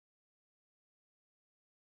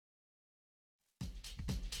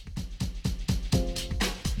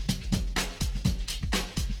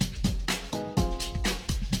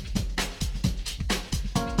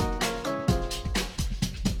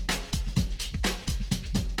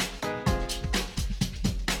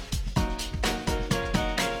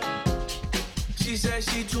She said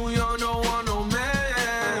she too young, don't want no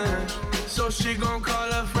man. So she gon'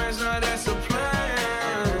 call her friends, now that's a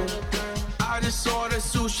plan. I just ordered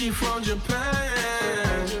sushi from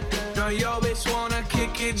Japan. Now yo bitch wanna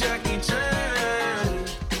kick it, Jackie Chan.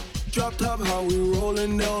 Drop top, how we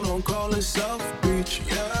rollin' down on Collins South Beach.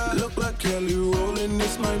 Yeah, look like Kelly rollin',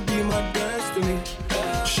 this might be my destiny.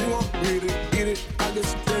 She won't read it, eat it, I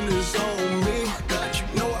guess then it's on me.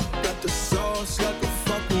 Know I got the sauce like a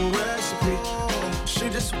fucking recipe. She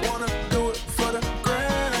just wanna do it for the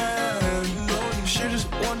grand. She just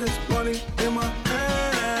want this money in my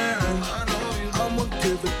hand. I'ma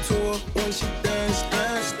give it to her when she dance,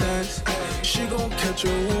 dance, dance. She gon' catch a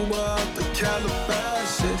Uber out the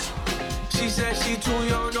Calabasas. She said she too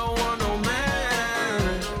young, don't want no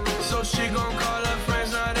man. So she gon' call her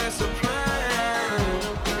friends, now that's a plan.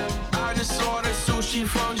 I just ordered sushi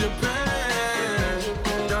from Japan.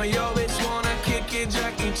 Now yo bitch wanna kick it,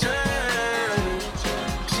 Jackie Chan.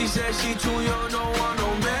 She said she too young, don't want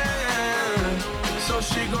no man. So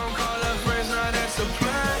she gon' call her friends, now that's a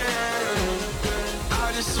plan.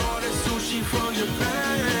 I just ordered sushi from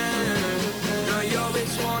Japan. Now yo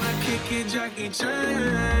bitch wanna kick it, Jackie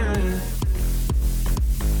Chan.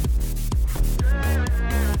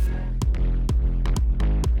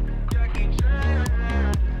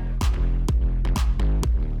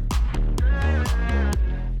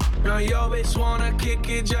 Now yo bitch wanna kick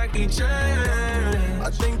it, Jackie Chan. I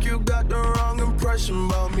think you got the wrong impression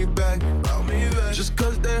about me back. Just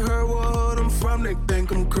cause they heard what hood I'm from, they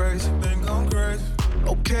think I'm crazy.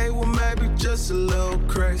 Okay, well maybe just a little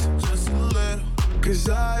crazy. Cause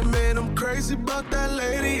I admit I'm crazy about that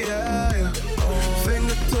lady, yeah.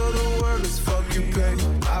 Finger to the world, as fuck you pay.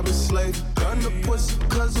 I've been slave, done the pussy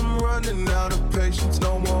cause I'm running out of patience.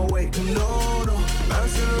 No more waiting, no,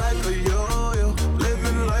 bouncing like a yo-yo.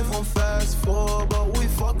 Living life on fast forward, but we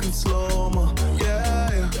fucking slow-mo,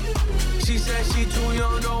 yeah. She said she too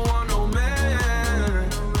young, don't want no man.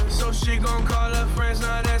 So she gon' call her friends,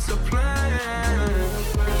 now that's a plan.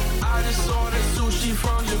 I just ordered sushi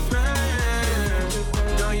from Japan.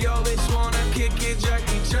 Now yo bitch wanna kick it,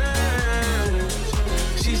 Jackie Chan.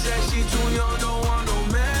 She said she too young, don't want no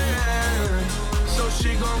man. So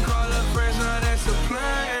she gon' call her friends, now that's a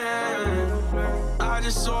plan. I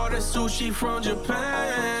just ordered sushi from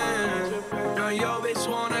Japan. Now yo bitch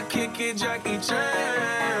wanna kick it, Jackie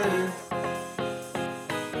Chan.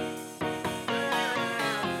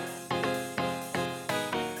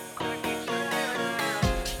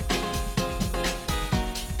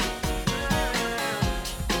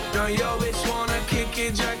 Now yo bitch wanna kick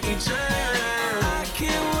it, Jackie Chan. I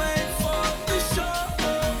can't wait for the show.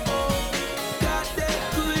 Got that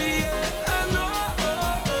booty, yeah, I know.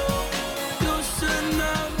 You should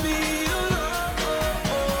not be alone.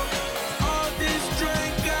 All this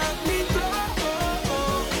drink got me low.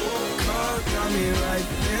 Car got me right,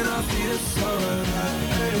 and I feel so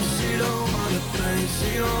alive. She don't wanna think,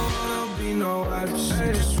 she don't wanna be no wife. She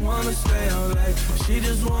just wanna stay out late. She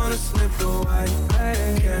just wanna slip the white.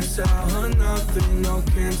 Can't tell her nothing, no,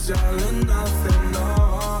 can't tell her nothing,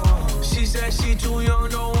 no. She said she too young,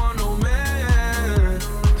 don't want no man.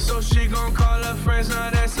 So she gon' call her friends, now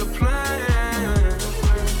that's a plan.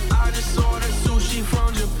 I just ordered sushi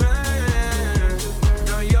from Japan.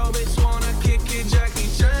 Now yo bitch wanna kick it, Jackie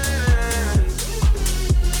Chan.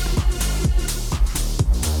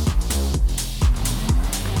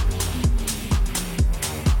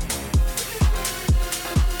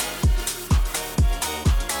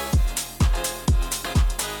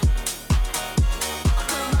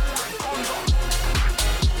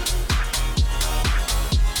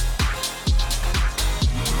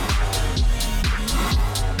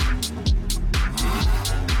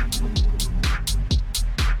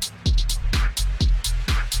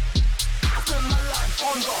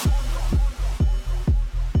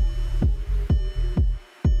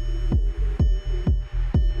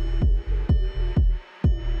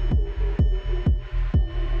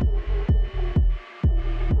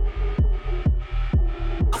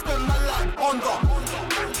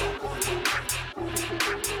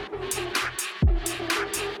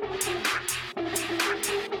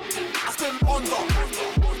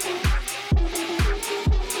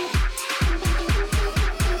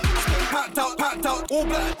 Packed out, all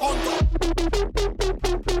black on the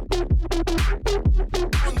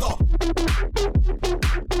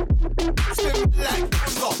spin like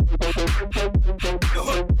on the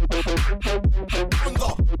hood on the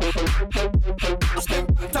I spin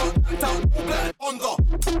packed out, all black on the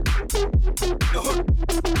hood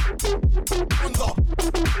on the I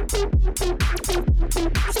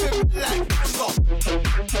spin like on the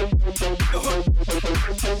hood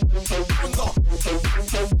on the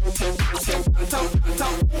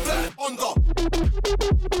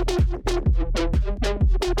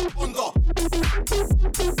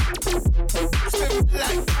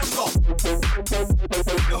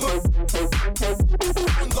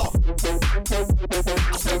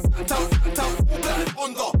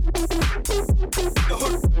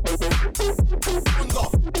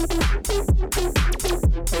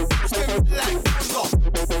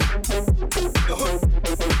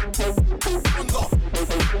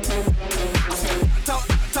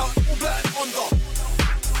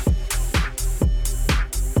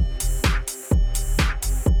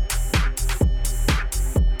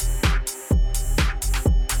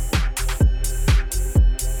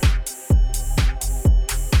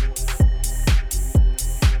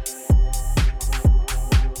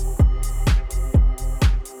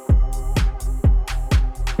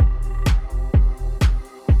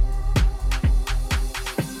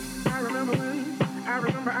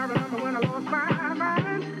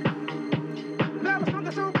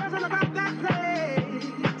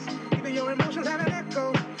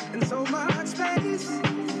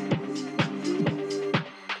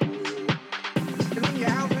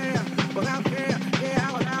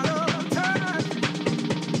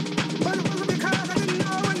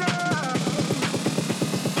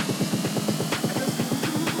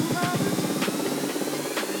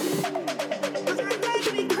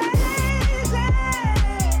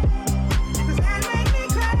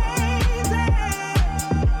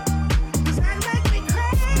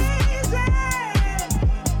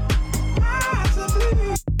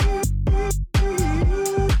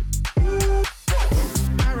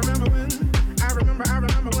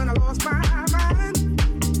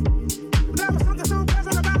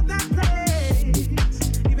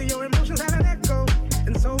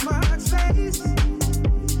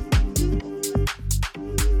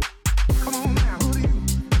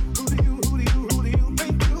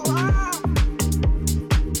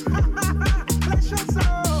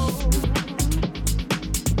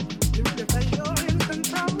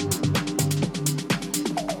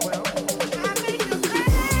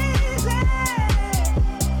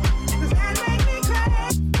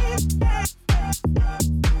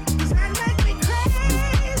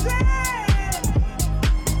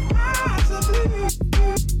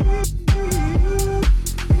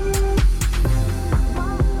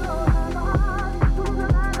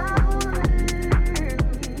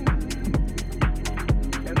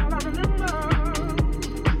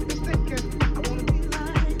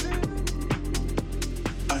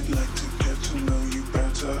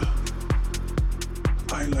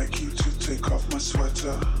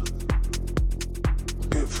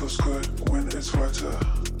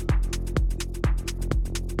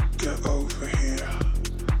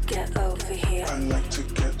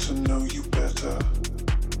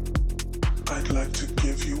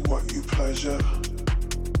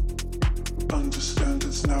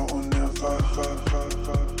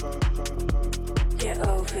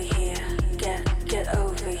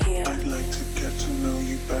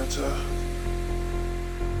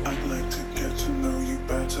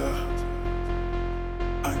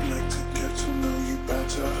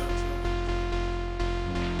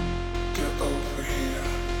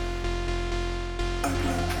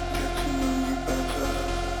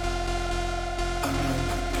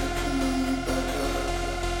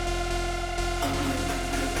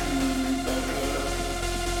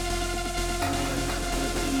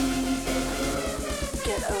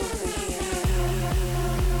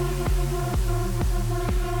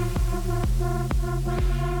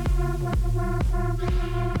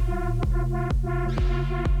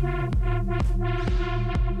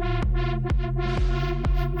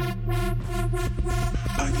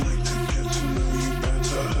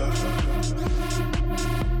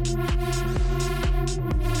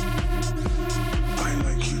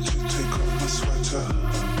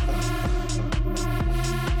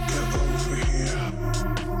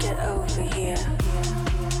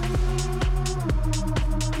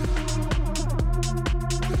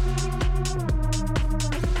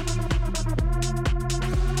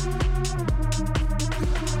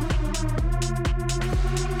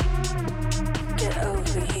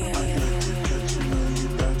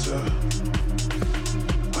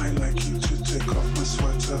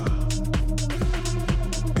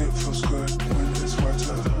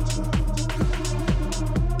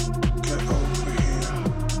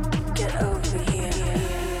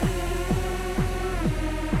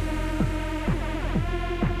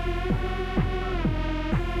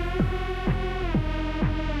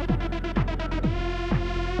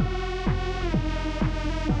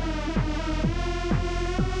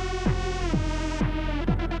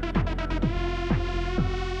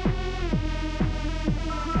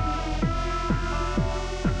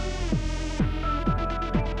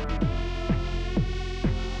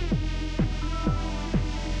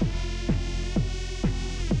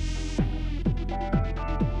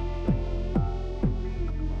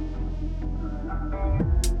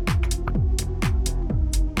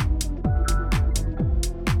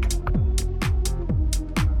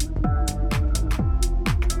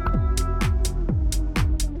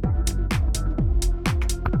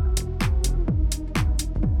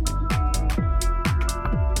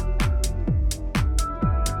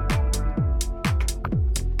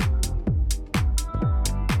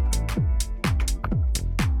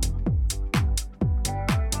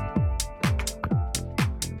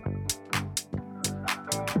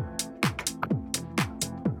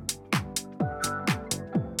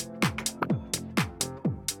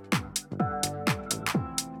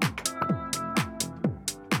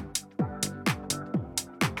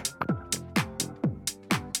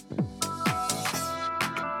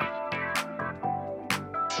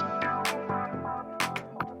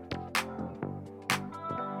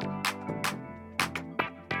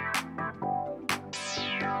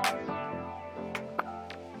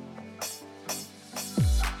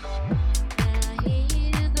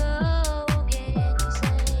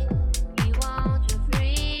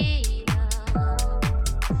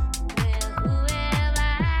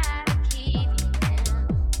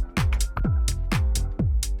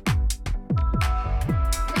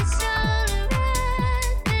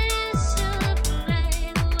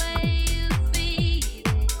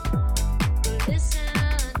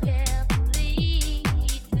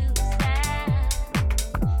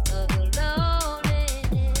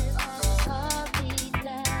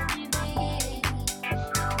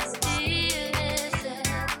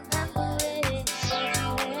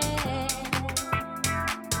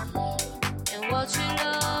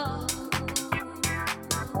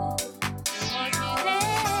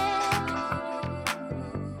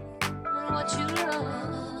what you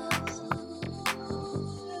lost.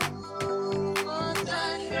 Oh,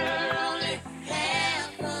 thunder only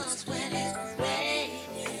happens when it's raining.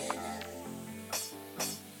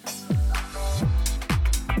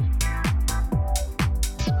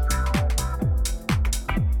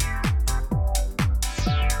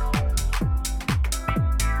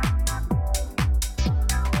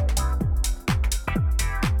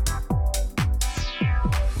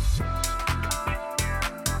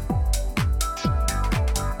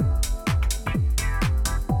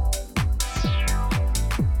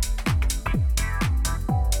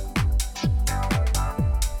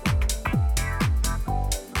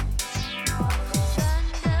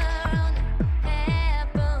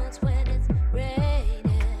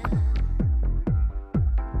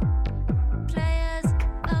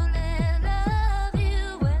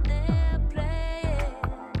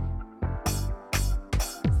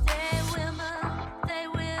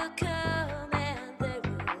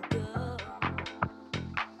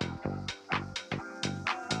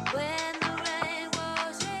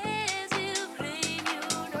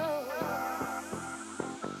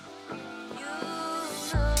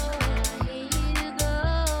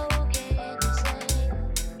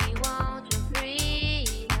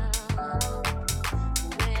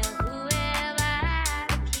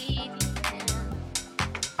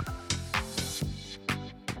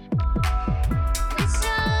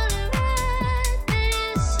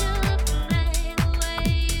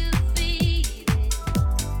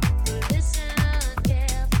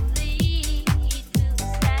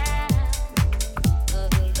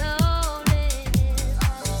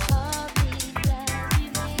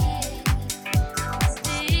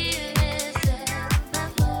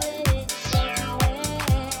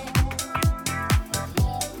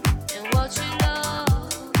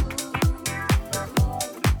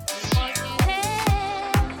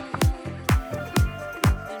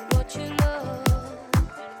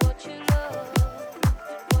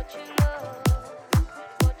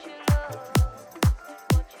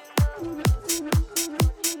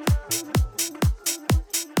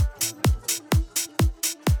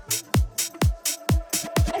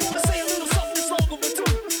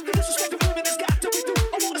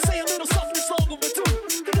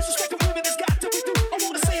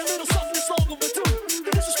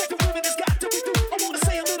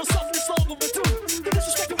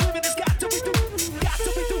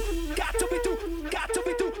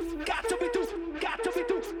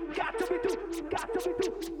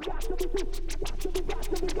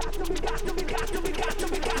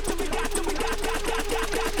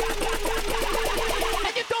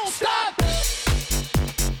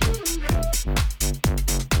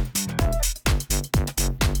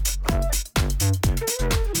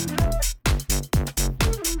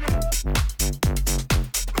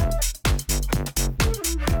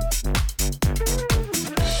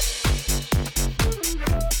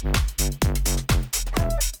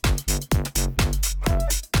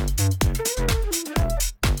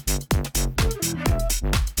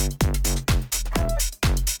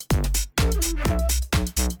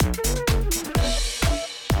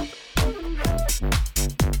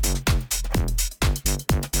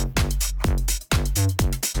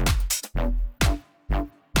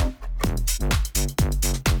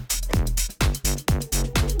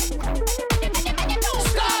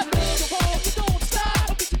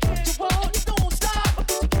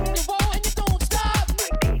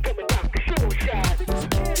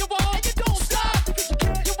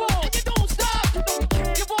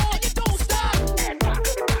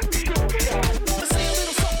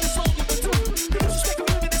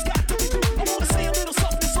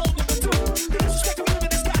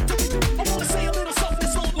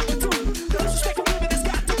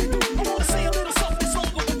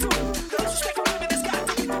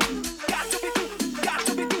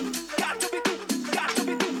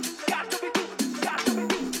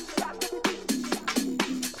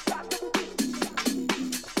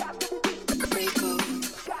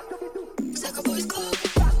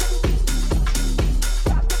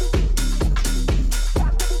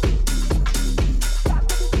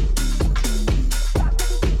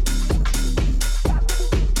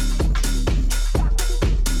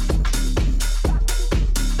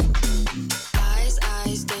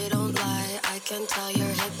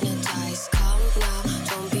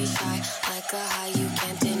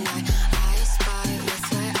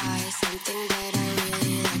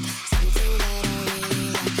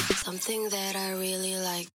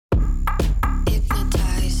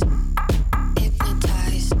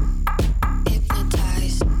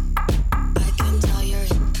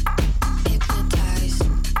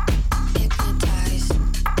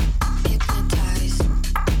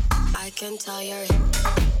 tell you're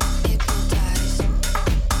hypnotized,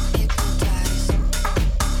 hypnotized,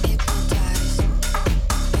 hypnotized.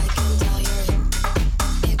 I can tell you're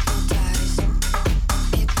hypnotized,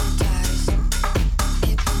 hypnotized,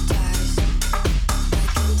 hypnotized. I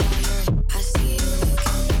can tell you're. I see you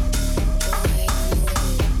looking, the way you're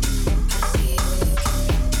moving. I see you looking,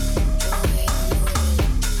 the way you're moving.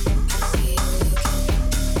 I see you looking, the way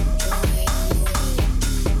you're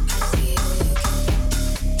moving. I see you looking,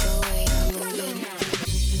 the way you're moving.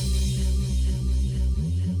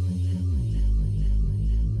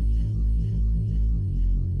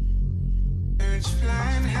 Birds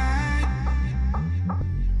flying high,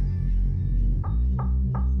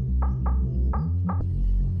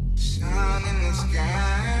 sun in the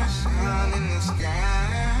sky, sun in the sky.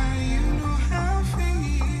 You know how I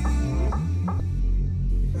feel.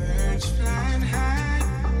 Birds flying high,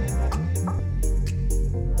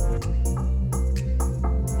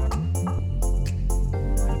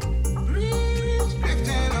 breeze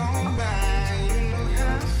drifting on by. You know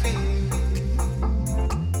how I feel.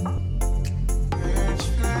 Birds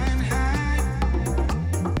flying high,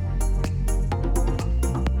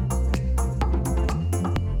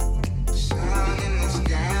 sun in the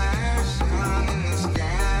sky, sun in the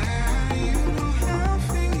sky. You know how I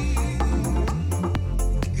feel.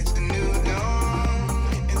 It's a new dawn,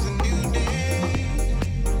 it's a new day.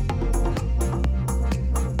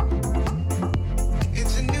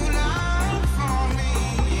 It's a new life for me.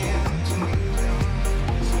 Yeah, it's a new dawn,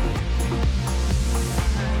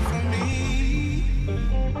 for me.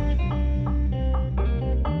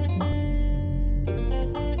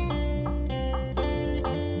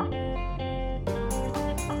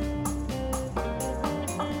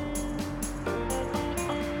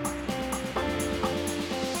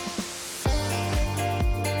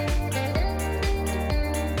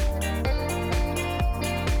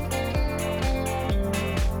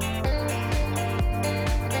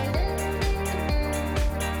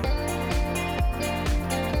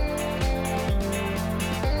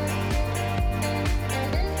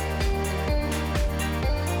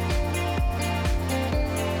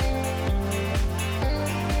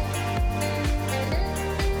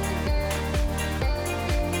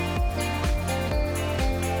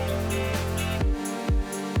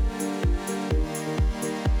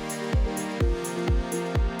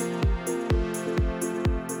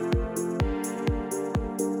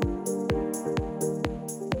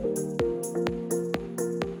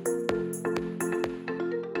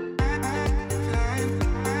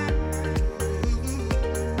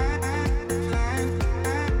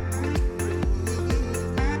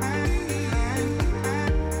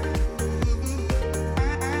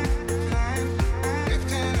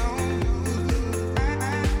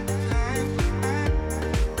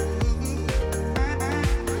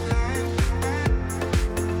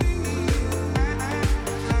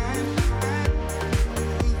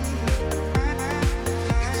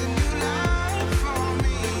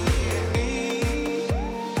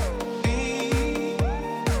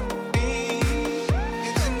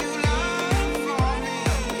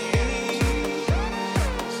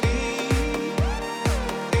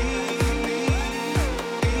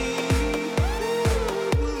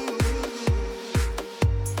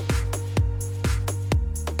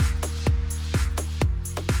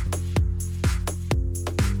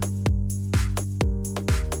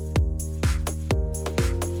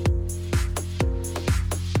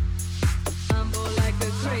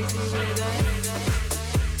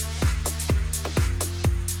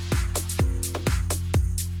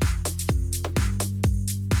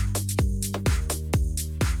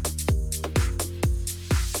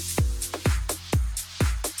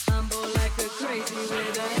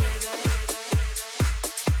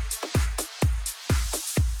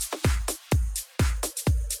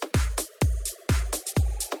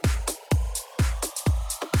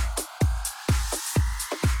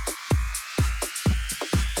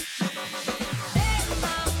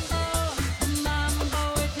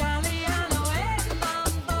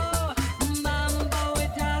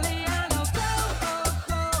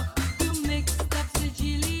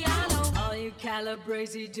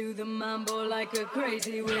 Crazy, do the mambo like a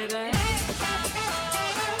crazy with a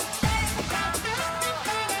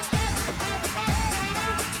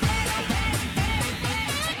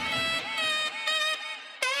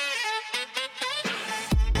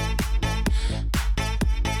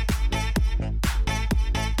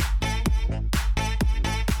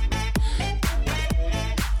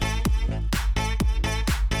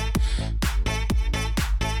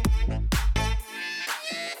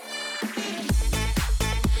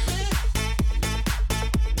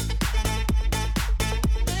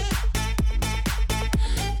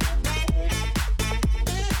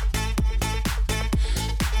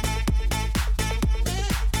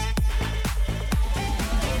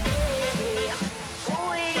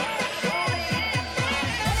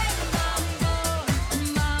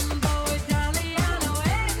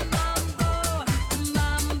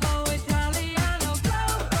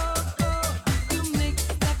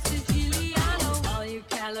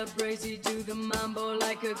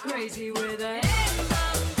crazy with a hey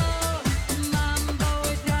mambo, mambo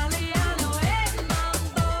Italiano, hey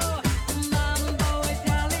mambo, mambo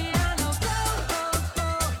Italiano,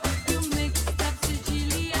 go, you mixed up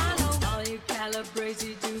Siciliano. All you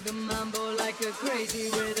Calabrese do the mambo like a crazy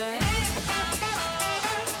with a hey mambo.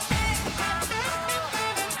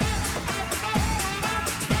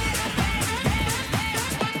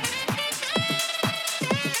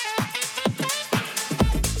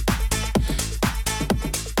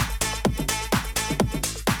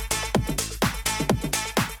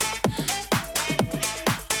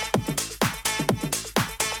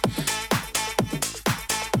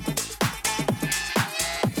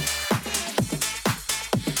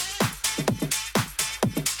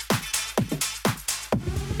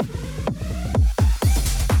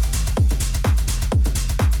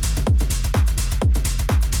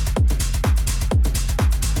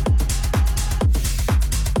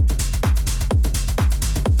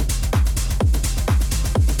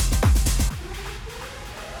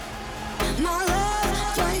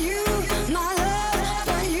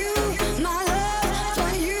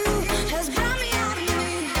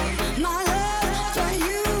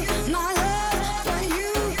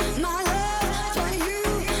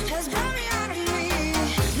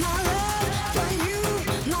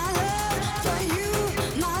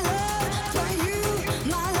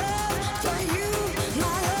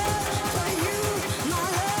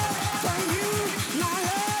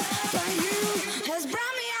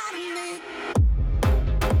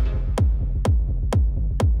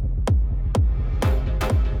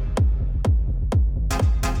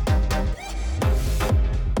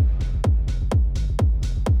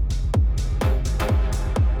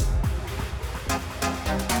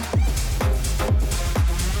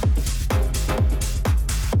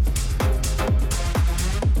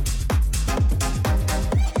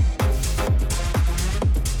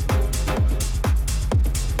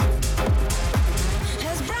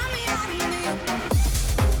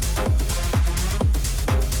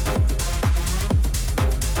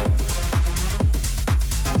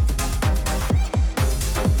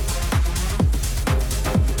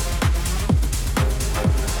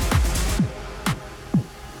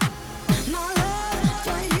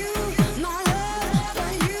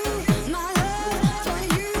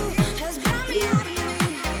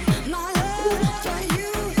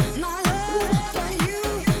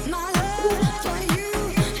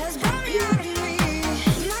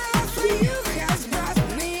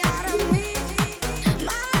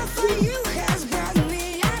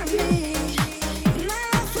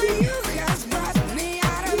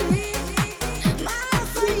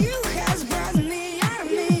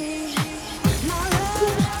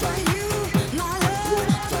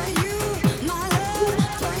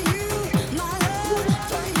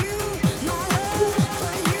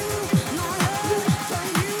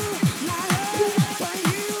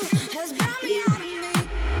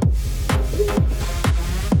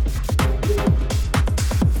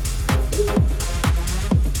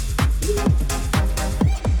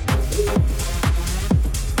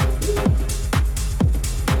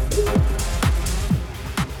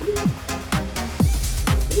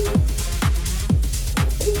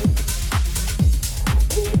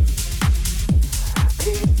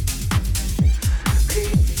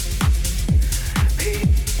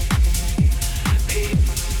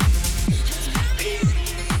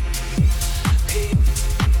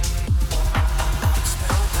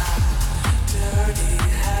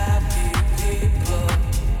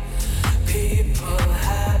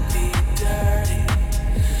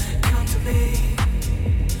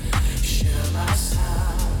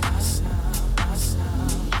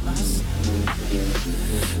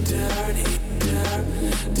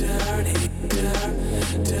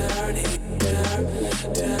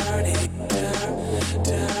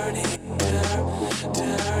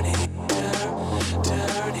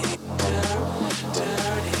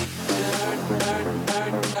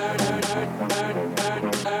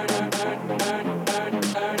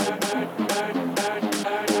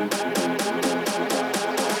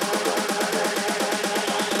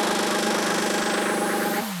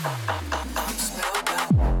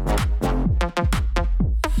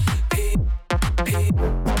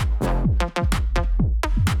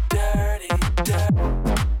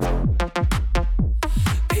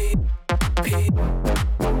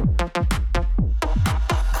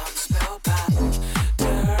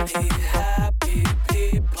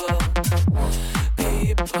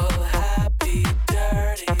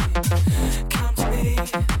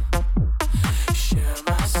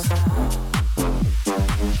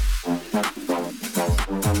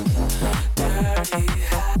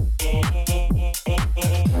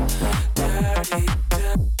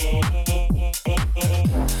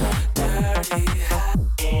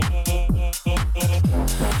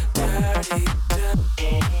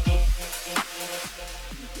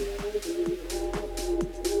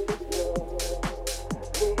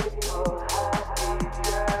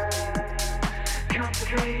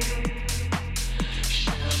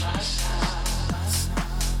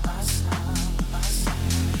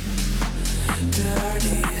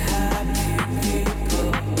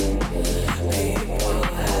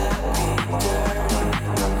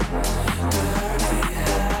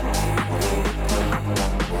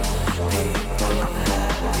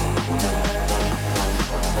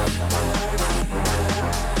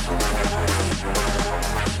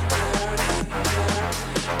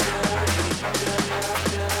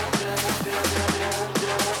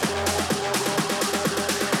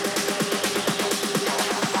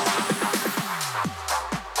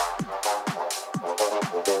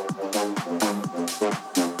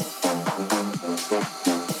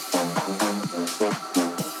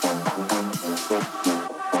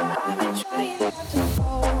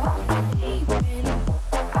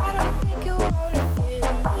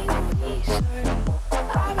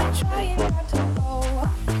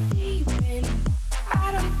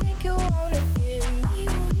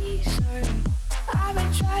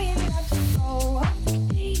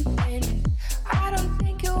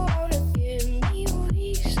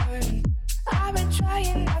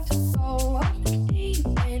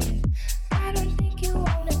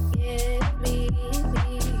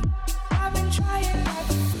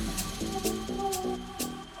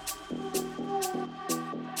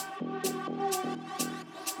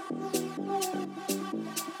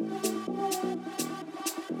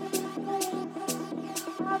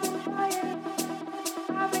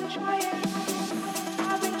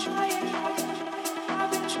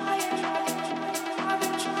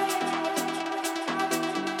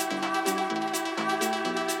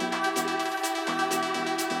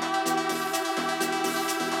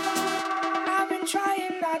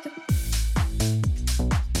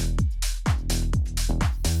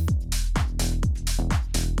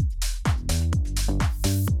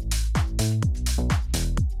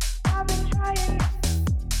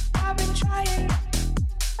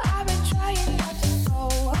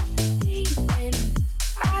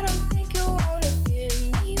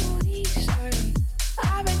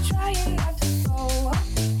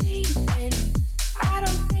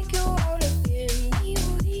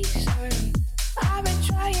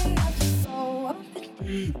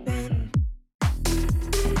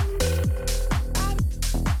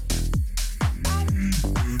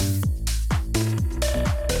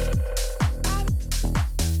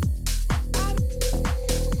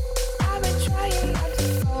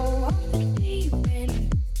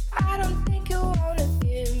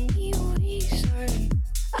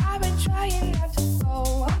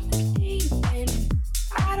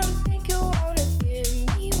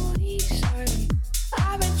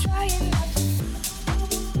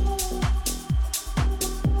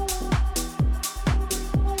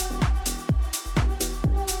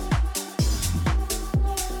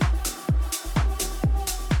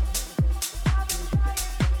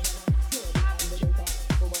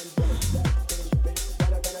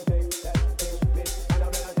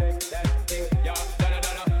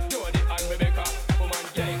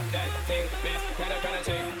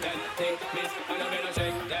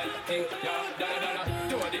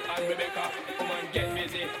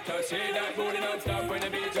 Shake that booty non-stop when the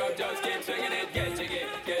beat drop. Just keep swinging it, get jiggy.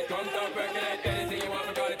 Get drunk, stop percolate. Anything you want,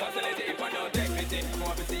 we call it oscillate. If I don't take pity,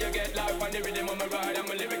 want to see you get live on the rhythm of my ride. And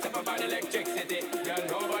my lyrics up about electricity. Girl,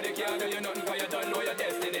 nobody can do you nothing 'cause you don't know your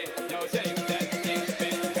destiny. Yo, shake that thing,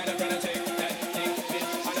 bitch. Kinda shake that thing, bitch.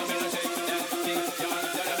 And I'm gonna shake that thing, yeah.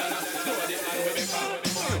 Da-da-da-da. Do it and we be calm.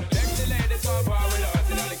 Sexy ladies want war with us.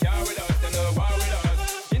 You know they care with us, they know war with us.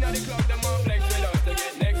 You know the club, them want flex with us. They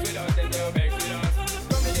get next with us, then they'll vex with us.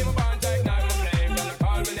 From the day my bond, ignite my flame. Gonna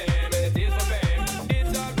call my name and it is for fame.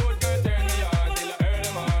 It's all good, girl, turn me on till I earn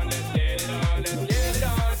them on. Let's get it on, let's get it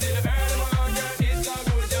on till I earn them on. Girl, it's all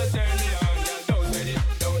good, just turn me on. Girl, don't sweat it,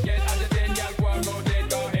 don't get agitated. Girl, go out, go date,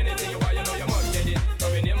 go anything you want, you know you must get it.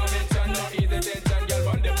 Coming in my mention, no easy tension. Girl,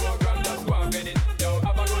 run the program, just go and get it. Yo,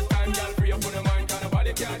 have a good time, girl, free up on the mind. Cause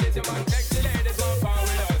nobody can get you, man. Sexy ladies want power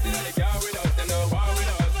with us. You know they care with us, they know war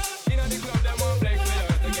with us. You know the club, them want flex with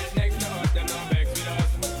us. They get next to us, them not vex with us.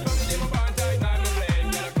 From the day my bond, ignite my flame.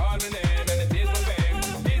 Girl, call my name and it is for fame.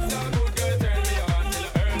 It's all good, girl, turn me on till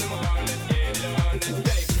I earn them on. Let's get it on, let's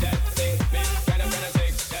shake that thing, bitch. Kinda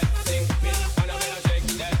shake that thing, bitch. And I'm gonna shake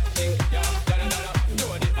that thing, yeah. Da-da-da-da. Do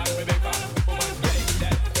it and we make up. Woman, shake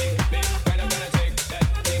that thing, bitch. Kinda shake that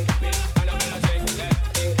thing, bitch. And I'm gonna shake that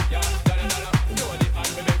thing, yeah. Da-da-da-da. Do it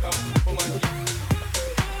and we make up. Woman.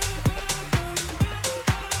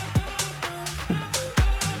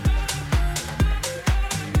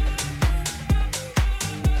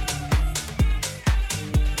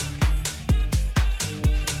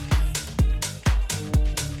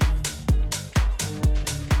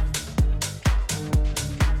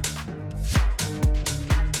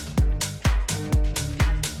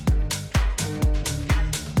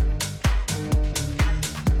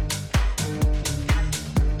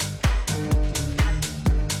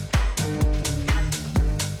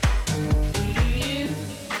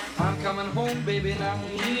 I'm coming home, baby, now.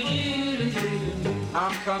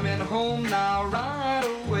 I'm coming home now, right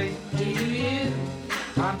away.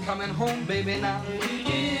 I'm coming home, baby, now.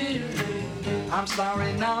 I'm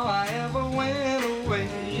sorry now I ever went away.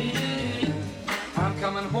 I'm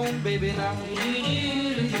coming home, baby, now.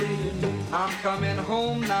 I'm coming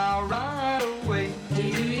home now, right away.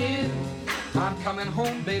 I'm coming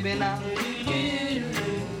home, baby, now.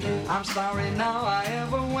 I'm sorry now I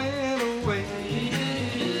ever went away.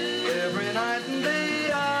 Every night and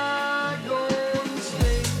day I go and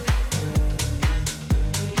stay.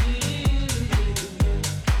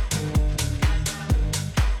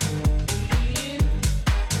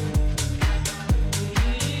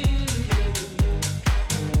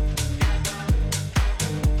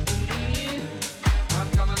 I'm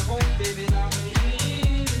coming home, baby, now.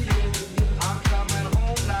 I'm coming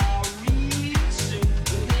home now real soon.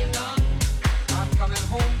 I'm coming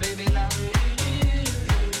home, baby, now.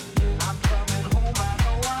 I'm coming home, I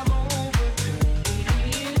know I'm overdue.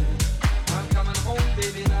 I'm coming home,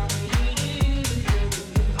 baby, now.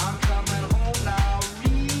 I'm coming home now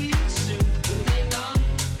real soon.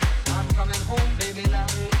 I'm coming home, baby, now.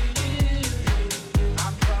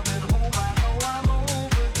 I'm coming home, I know I'm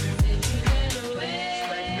overdue.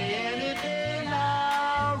 Expect me any day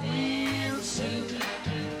now real soon.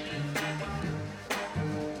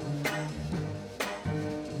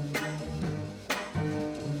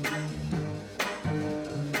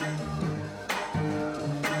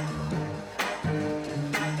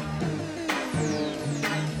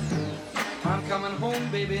 I'm coming home,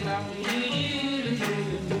 baby, now.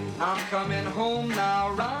 I'm coming home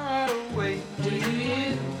now, right away.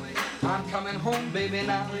 I'm coming home, baby,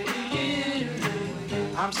 now.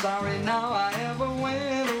 I'm sorry now I ever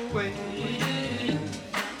went away.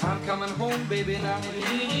 I'm coming home, baby, now.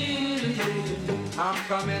 I'm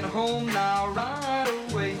coming home now, right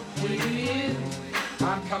away.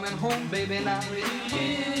 I'm coming home, baby, now.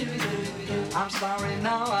 I'm sorry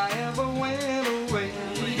now I ever went away.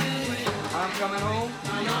 I'm coming home.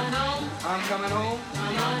 I'm coming home.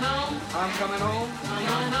 I'm coming home.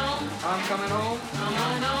 I'm coming home.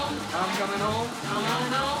 I'm coming home.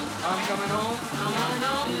 I'm coming home.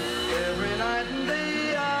 Every night and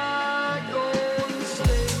day I go and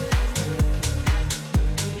stay.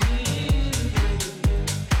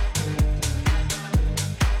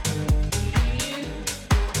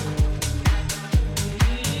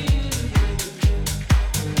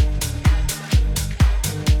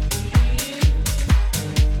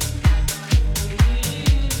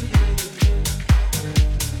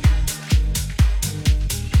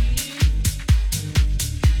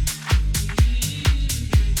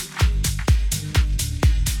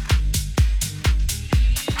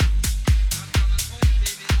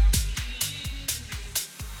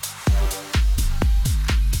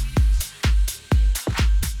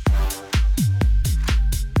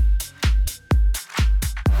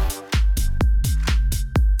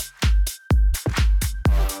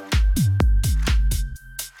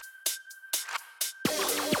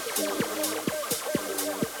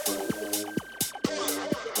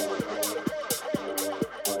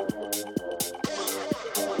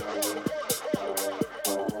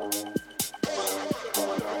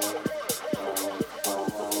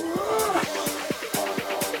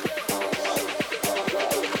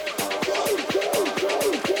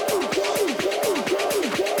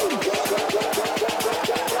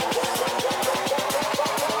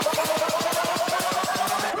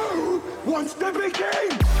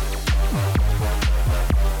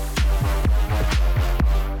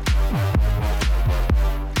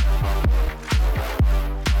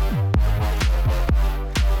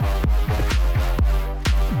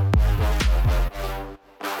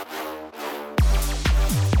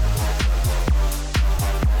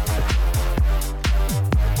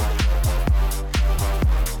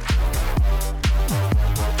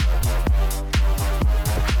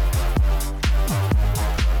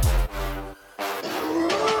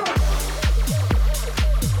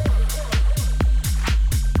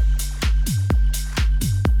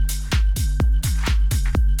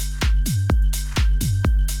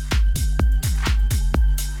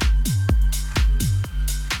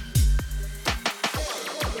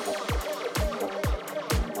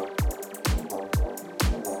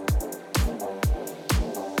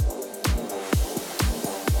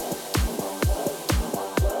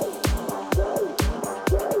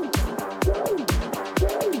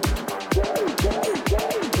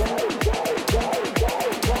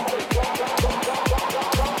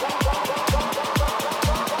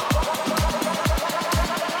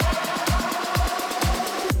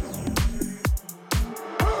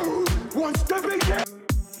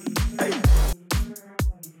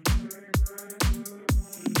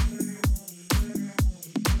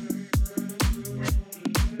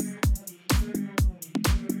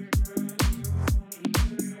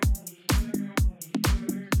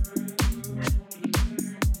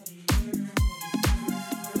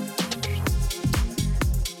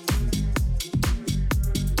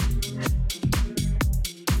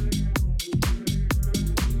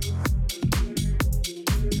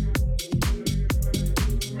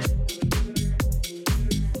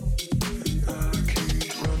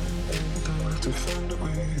 dark to find a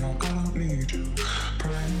way out. I don't need you.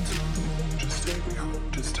 Praying to the moon, just take me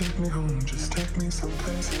home, just take me home, just take me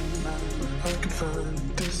someplace in the night where I can finally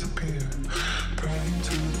disappear. Praying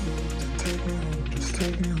to the moon to take me home, just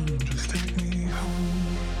take me home, just take me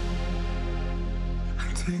home.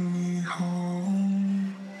 And take me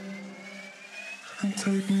home. And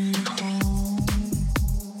take me home.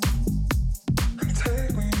 And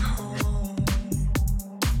take me home.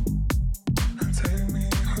 And take me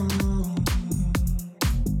home.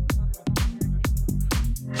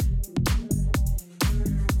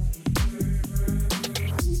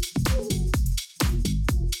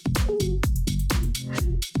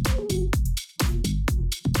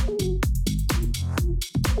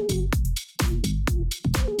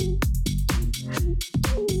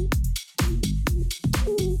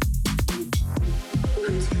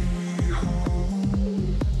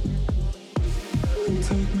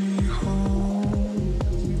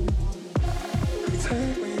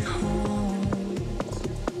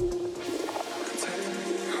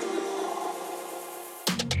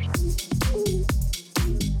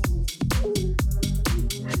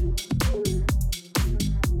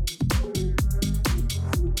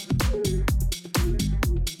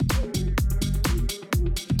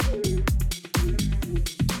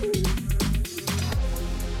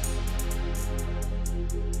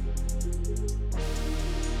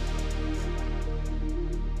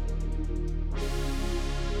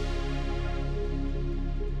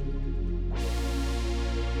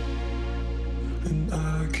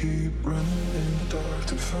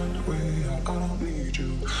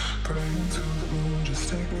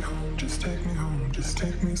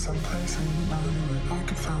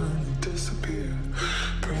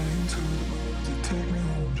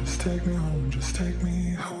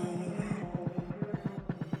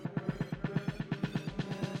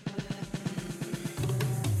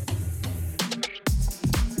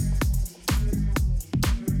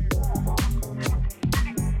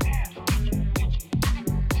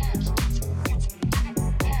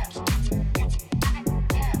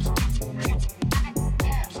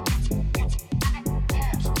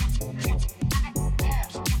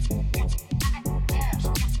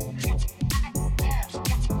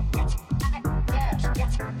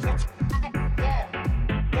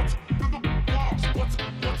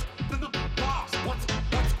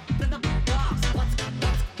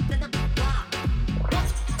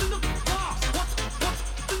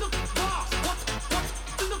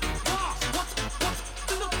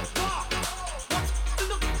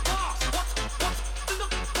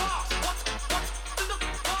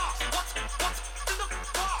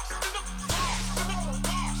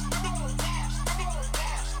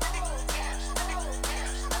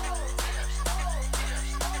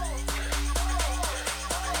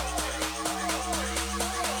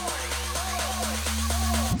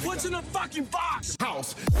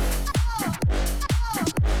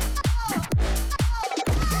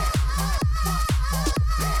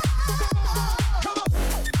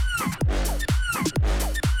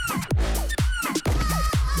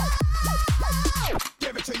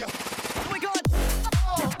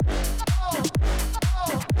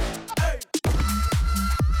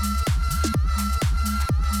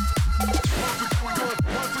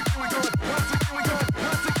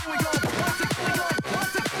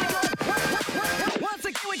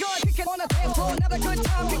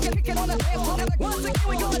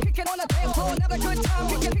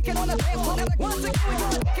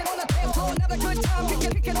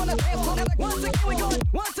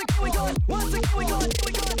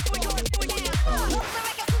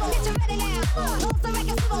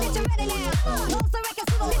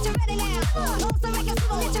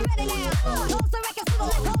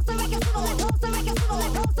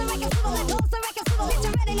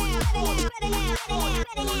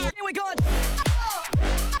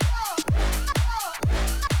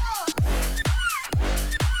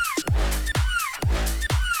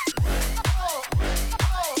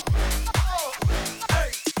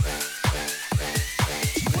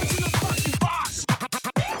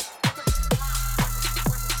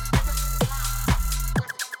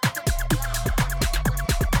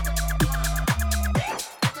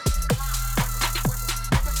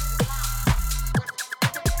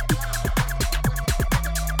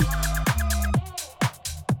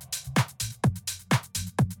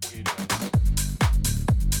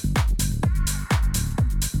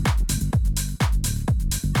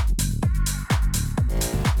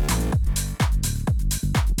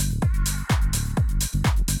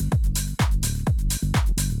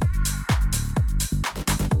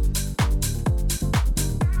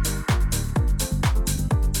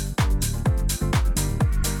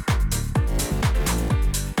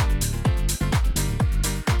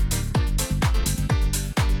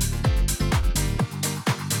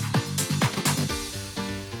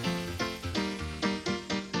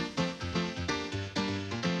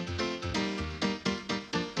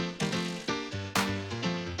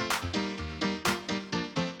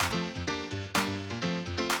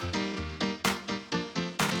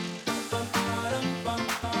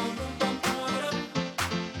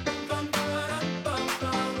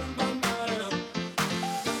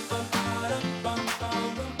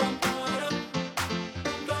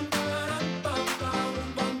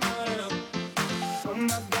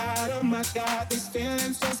 my God, these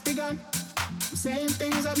feelings just begun. I'm saying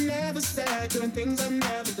things I've never said, doing things I've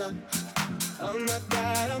never done. Oh my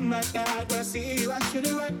God, when I see you I should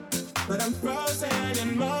have run. But I'm frozen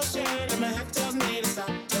in motion and my head tells me to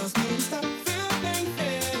stop. Tells me to stop feeling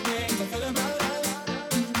feelings I feel about us.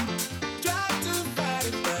 Try to fight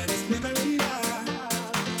it but it's never enough.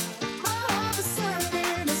 My heart is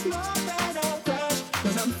surfing, it's more than a crush.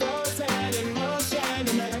 Cause I'm frozen in motion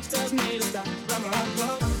and my head tells me to stop. I'm a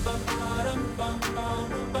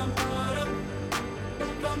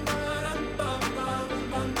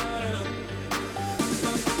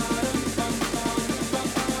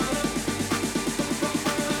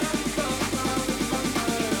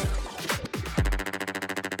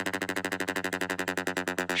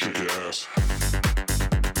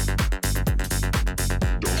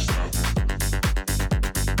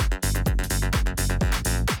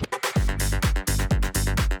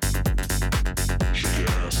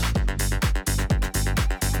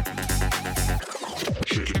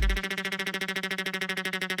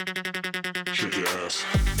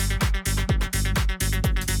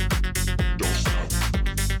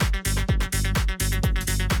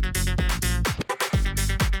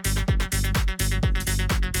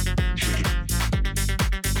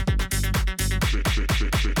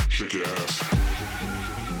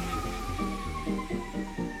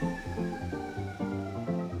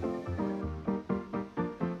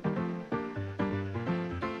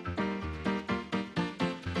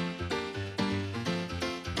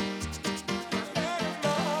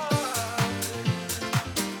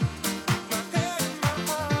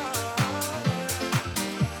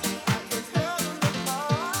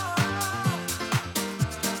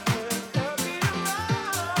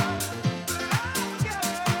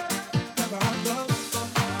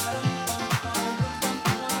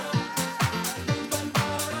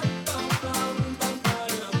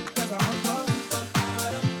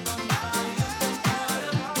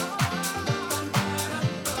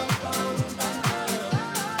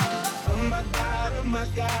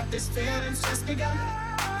this feeling's just begun.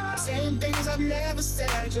 I'm saying things I've never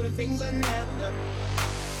said, doing things I've never done.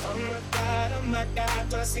 Oh my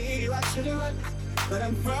God, when I see you I should have run. But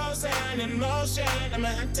I'm frozen in motion and my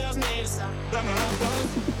head tells me to stop. But my heart goes,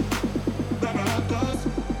 but my heart goes,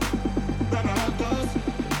 but my heart goes,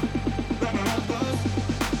 but my heart goes,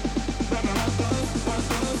 but my heart goes, heart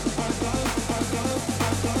goes, heart goes, heart goes,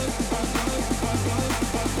 heart goes, heart goes,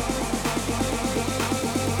 heart goes, heart goes, heart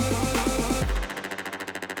goes.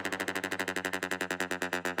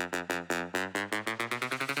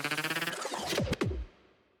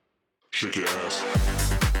 Shake your ass.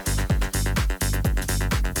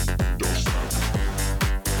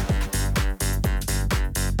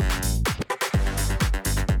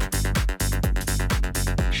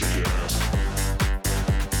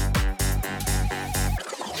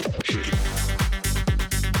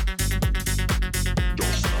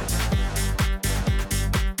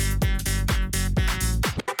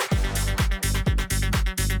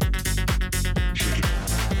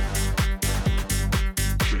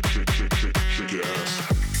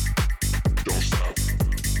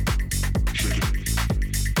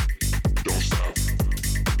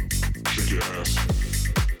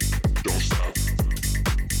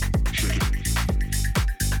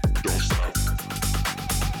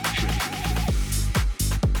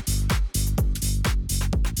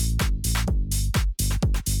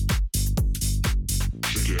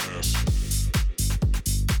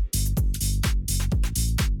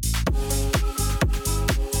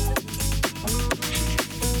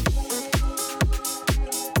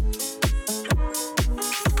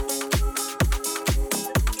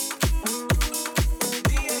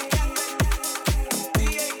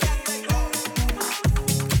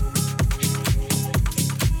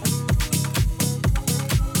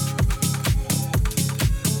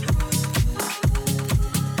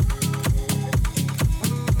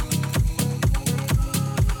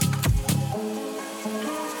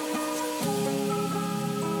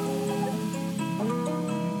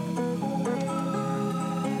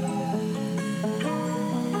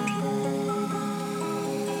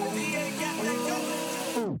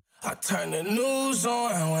 I turn the news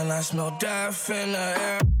on when I smell death in the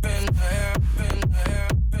air, in the air, in the air,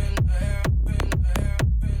 in the air, in the air,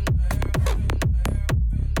 in the air.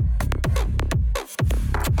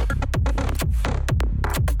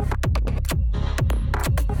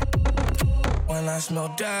 When I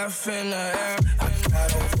smell death in the air, I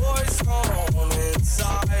got a voice on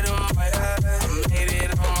inside of my head. I made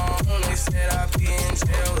it on my own, they said I'd be in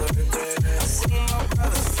jail every day. I seen my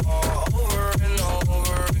brothers fall over and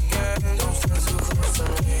over again. Don't stand too close to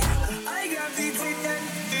me. I got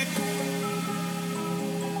PTSD.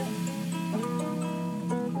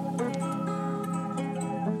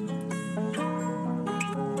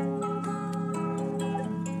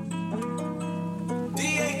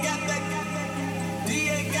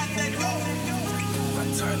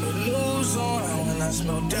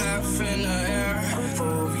 smell death in the air.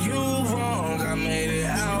 Prove you wrong, I made it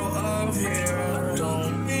out of here.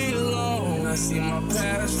 Don't be alone, I see my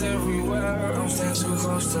past everywhere. Don't stand too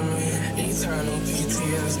close to me, eternal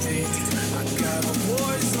PTSD. I got a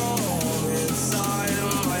war zone inside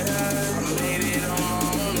of my head. I made it on my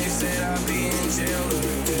own, they said I'd be in jail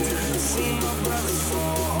again. I see my brothers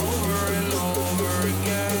fall over and over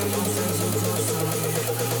again. Don't stand too close to me,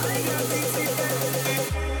 I got PTSD.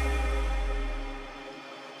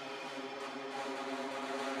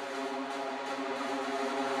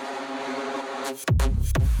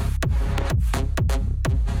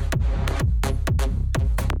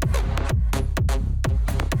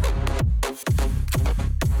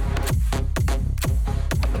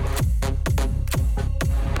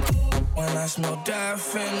 When I smell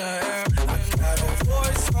death in the air, I got a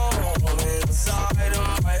voice home inside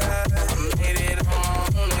of my head. I made it on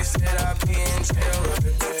my own, they said I'd be in jail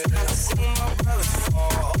again. I see my brothers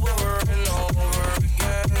fall over and over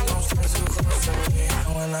again. Don't stand too close to me.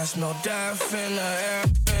 When I smell death in the air,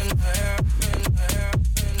 in the air, in the air,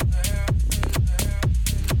 in the air, in the air.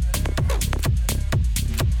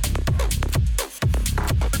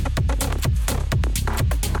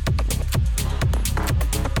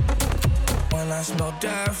 When I smell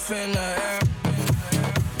death in the air.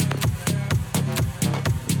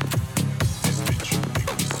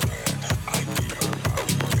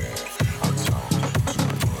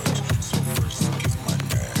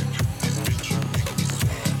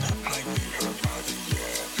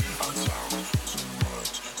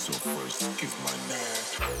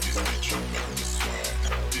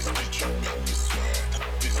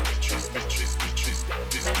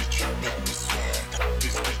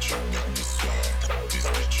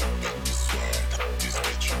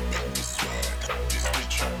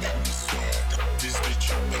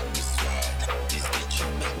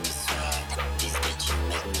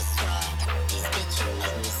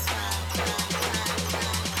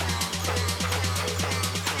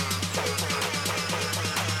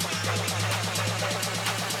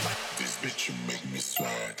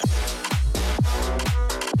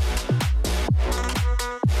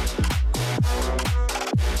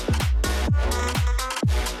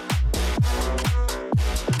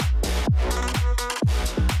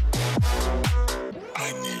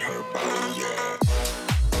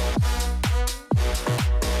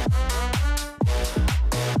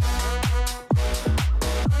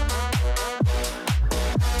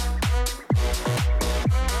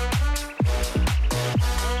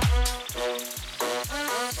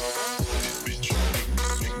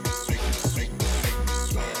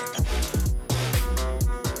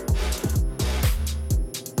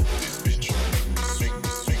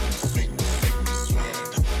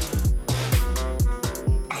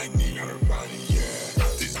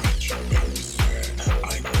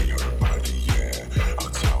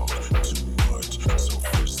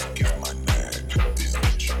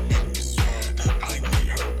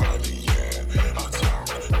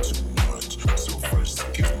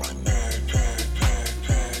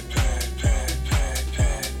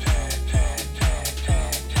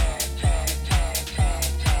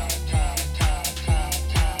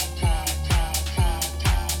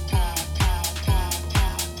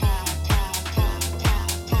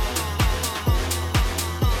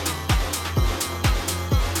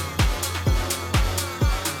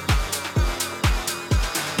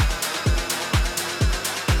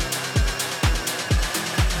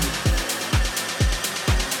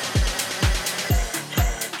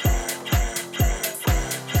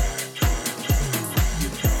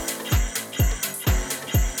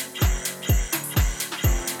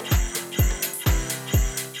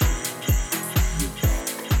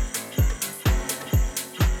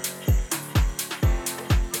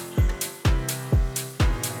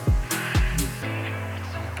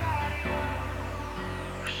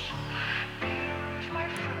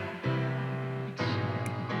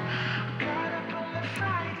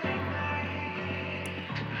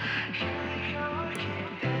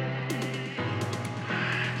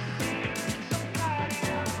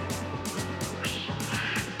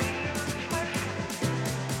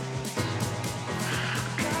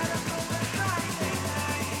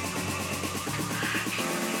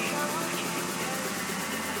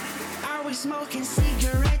 Smoking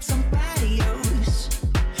cigarettes on patios.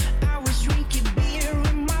 I was drinking beer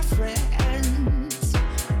with my friends.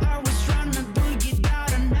 I was trying to boogie down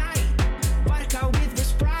the night. Vodka with the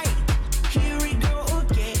Sprite. Here we go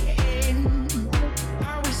again.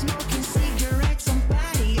 I was smoking cigarettes on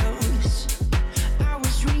patios. I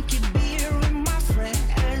was drinking beer with my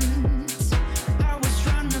friends. I was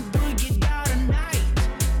trying to boogie down the night.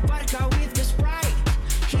 Vodka with the Sprite.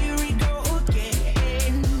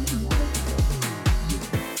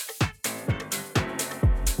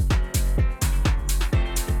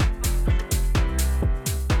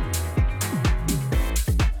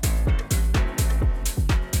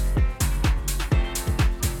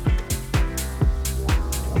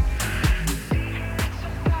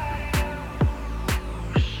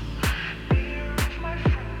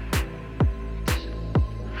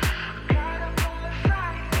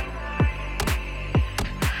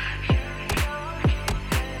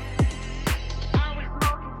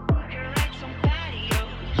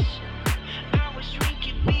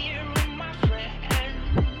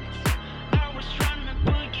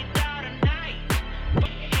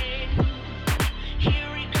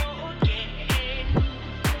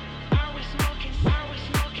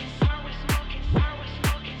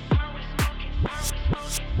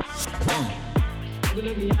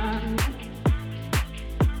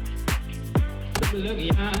 look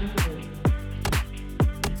yonder.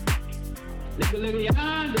 Look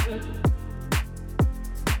yonder.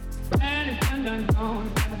 And it's done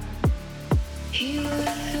gone. He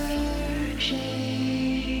was searching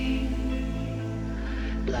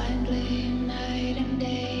blindly night and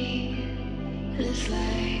day. This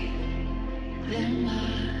life, there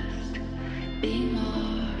must be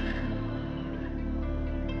more.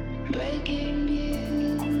 Breaking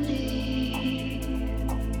beauty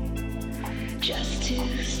just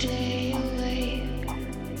to stay awake.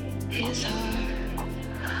 His heart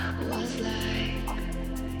was like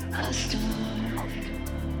a storm.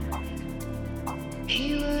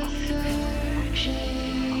 He was searching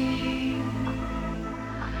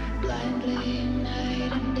blindly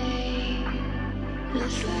night and day.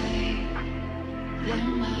 This life, there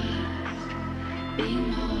must be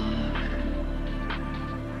more.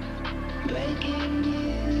 Breaking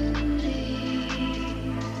beauty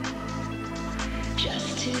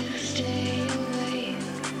just to stay awake.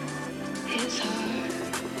 His heart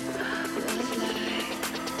was like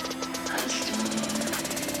a storm.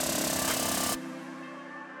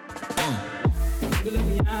 Look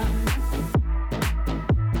yonder.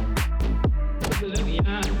 Look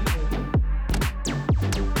yonder.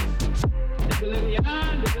 Look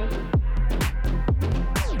yonder.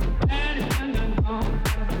 And it's done gone.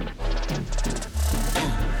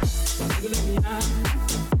 Look yonder.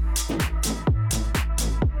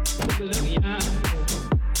 Look yonder.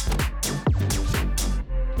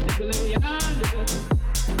 Look yonder.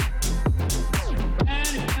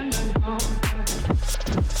 And it's done gone.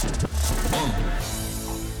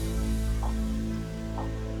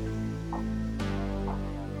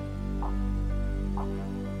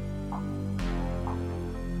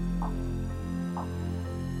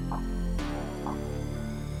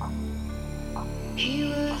 He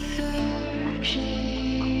was searching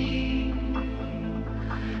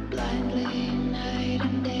blindly night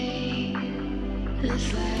and day.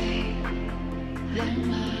 This life, there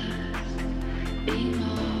must be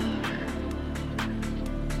more.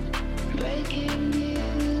 Breaking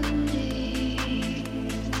beauty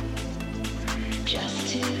just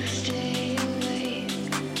to stay awake.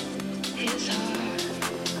 His heart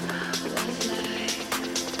was like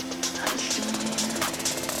a storm.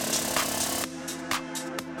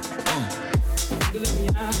 Look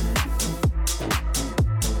yonder.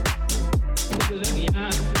 Look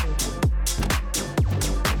yonder.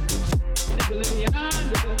 Look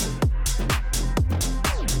yonder.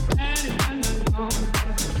 And it's done gone.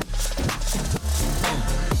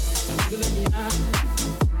 Look yonder.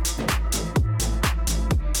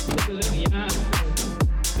 Look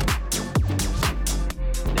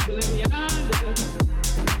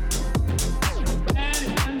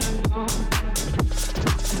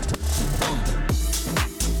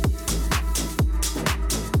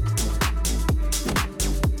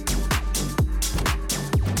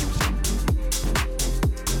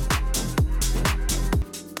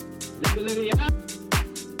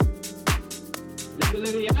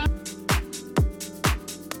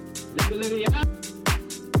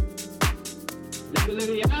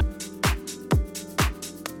yonder.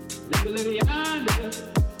 Look yonder.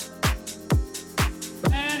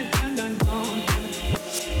 And it's done gone.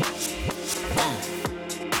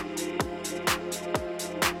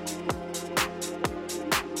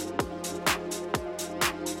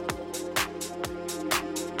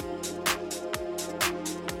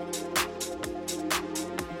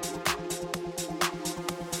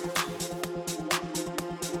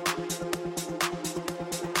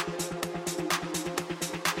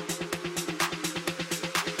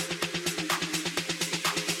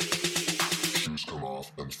 Shoes come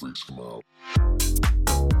off and freaks come out.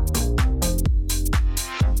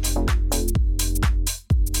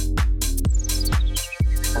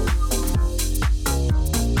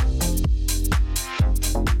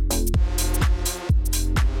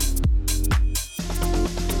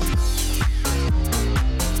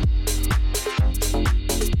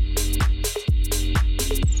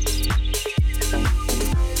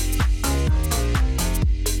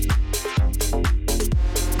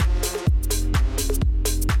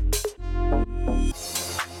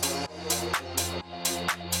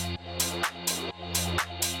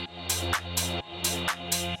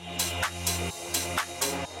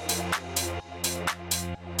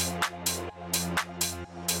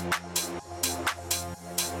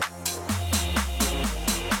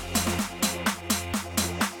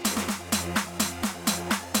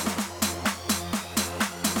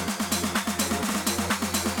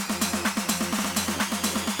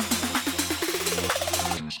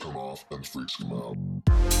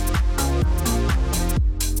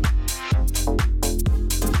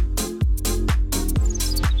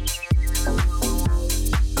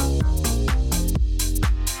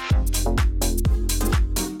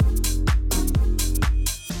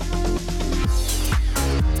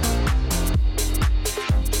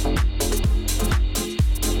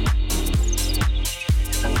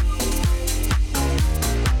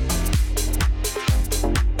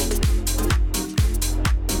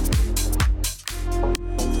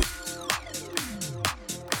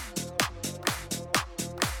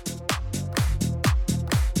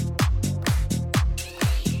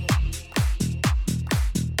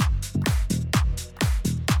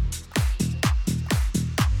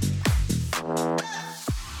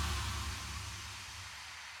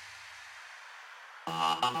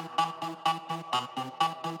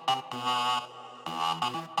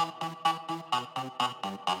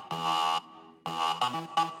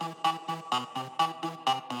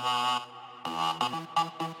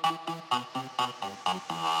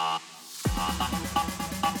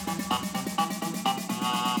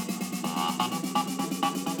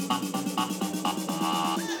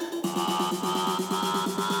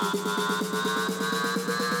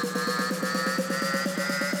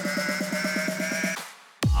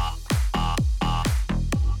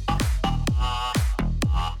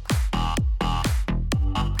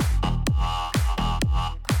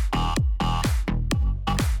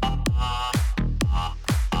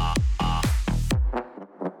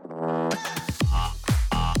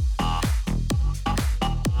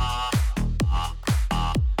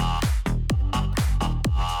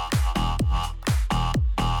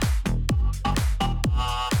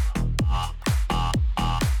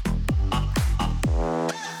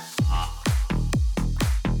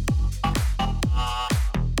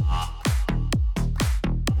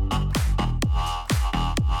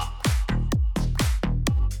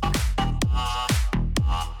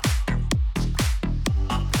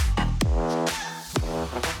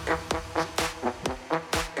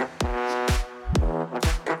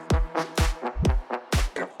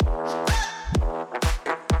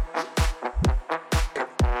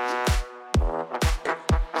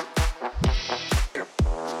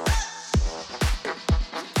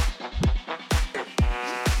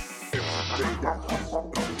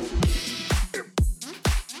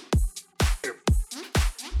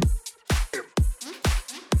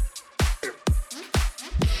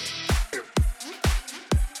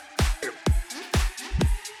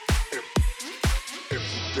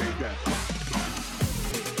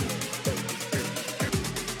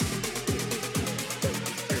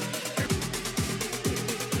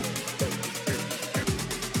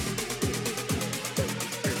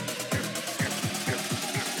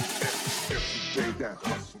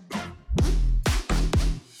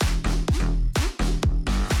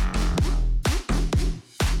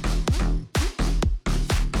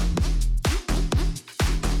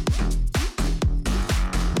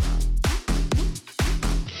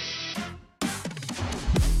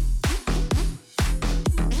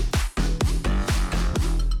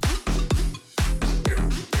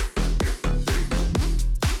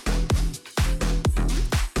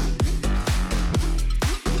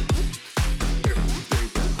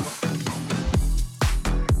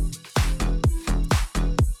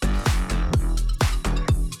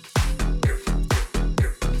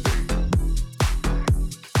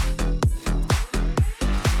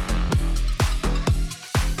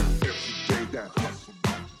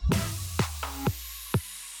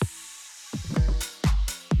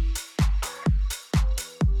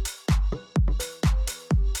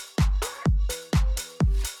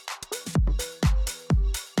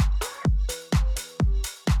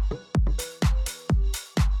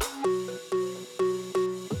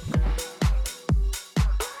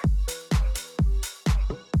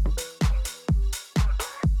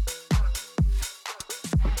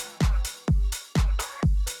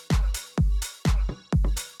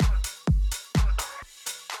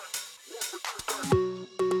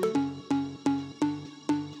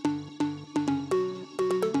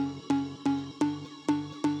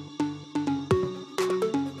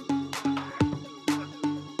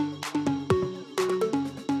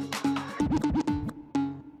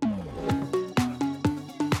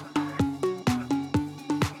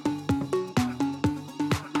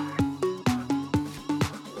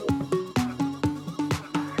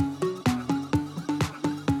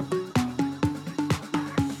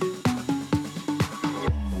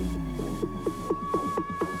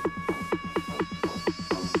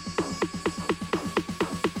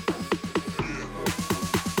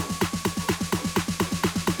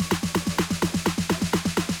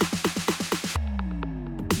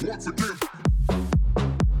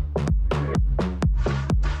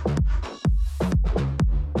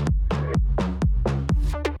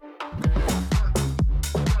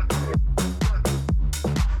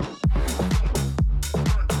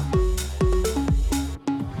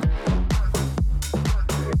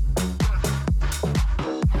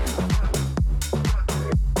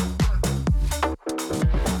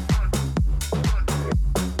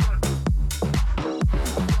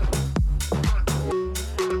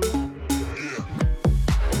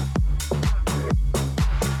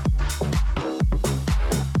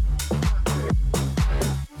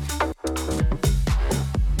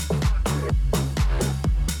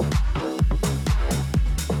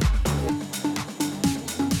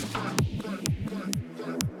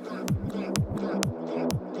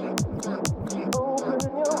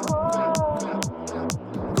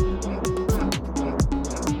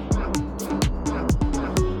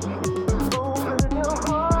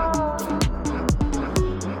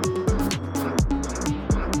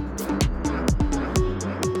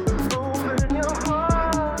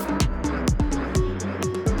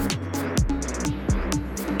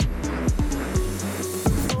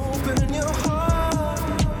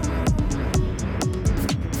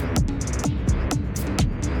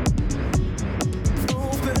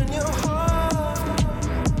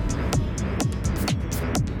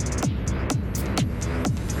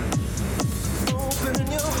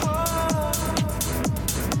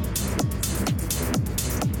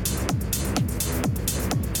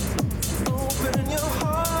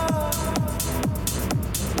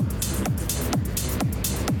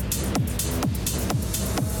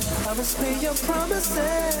 your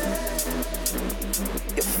promises,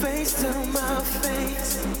 your face to my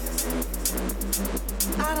face.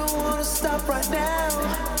 I don't wanna stop right now.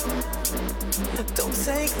 Don't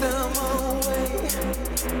take them away.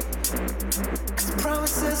 'Cause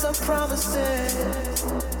promises are promises.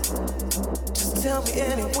 Just tell me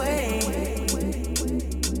anyway.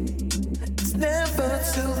 It's never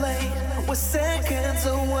too late. We're seconds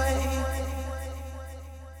away.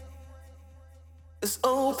 Just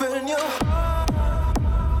open your heart.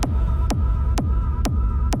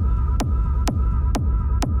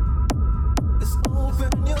 Just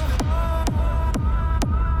open your heart.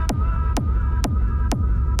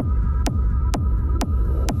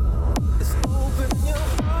 Just open your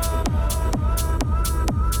heart.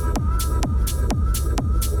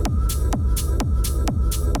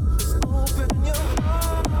 Just open your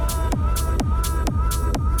heart.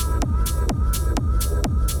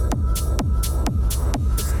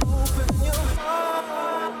 Just open your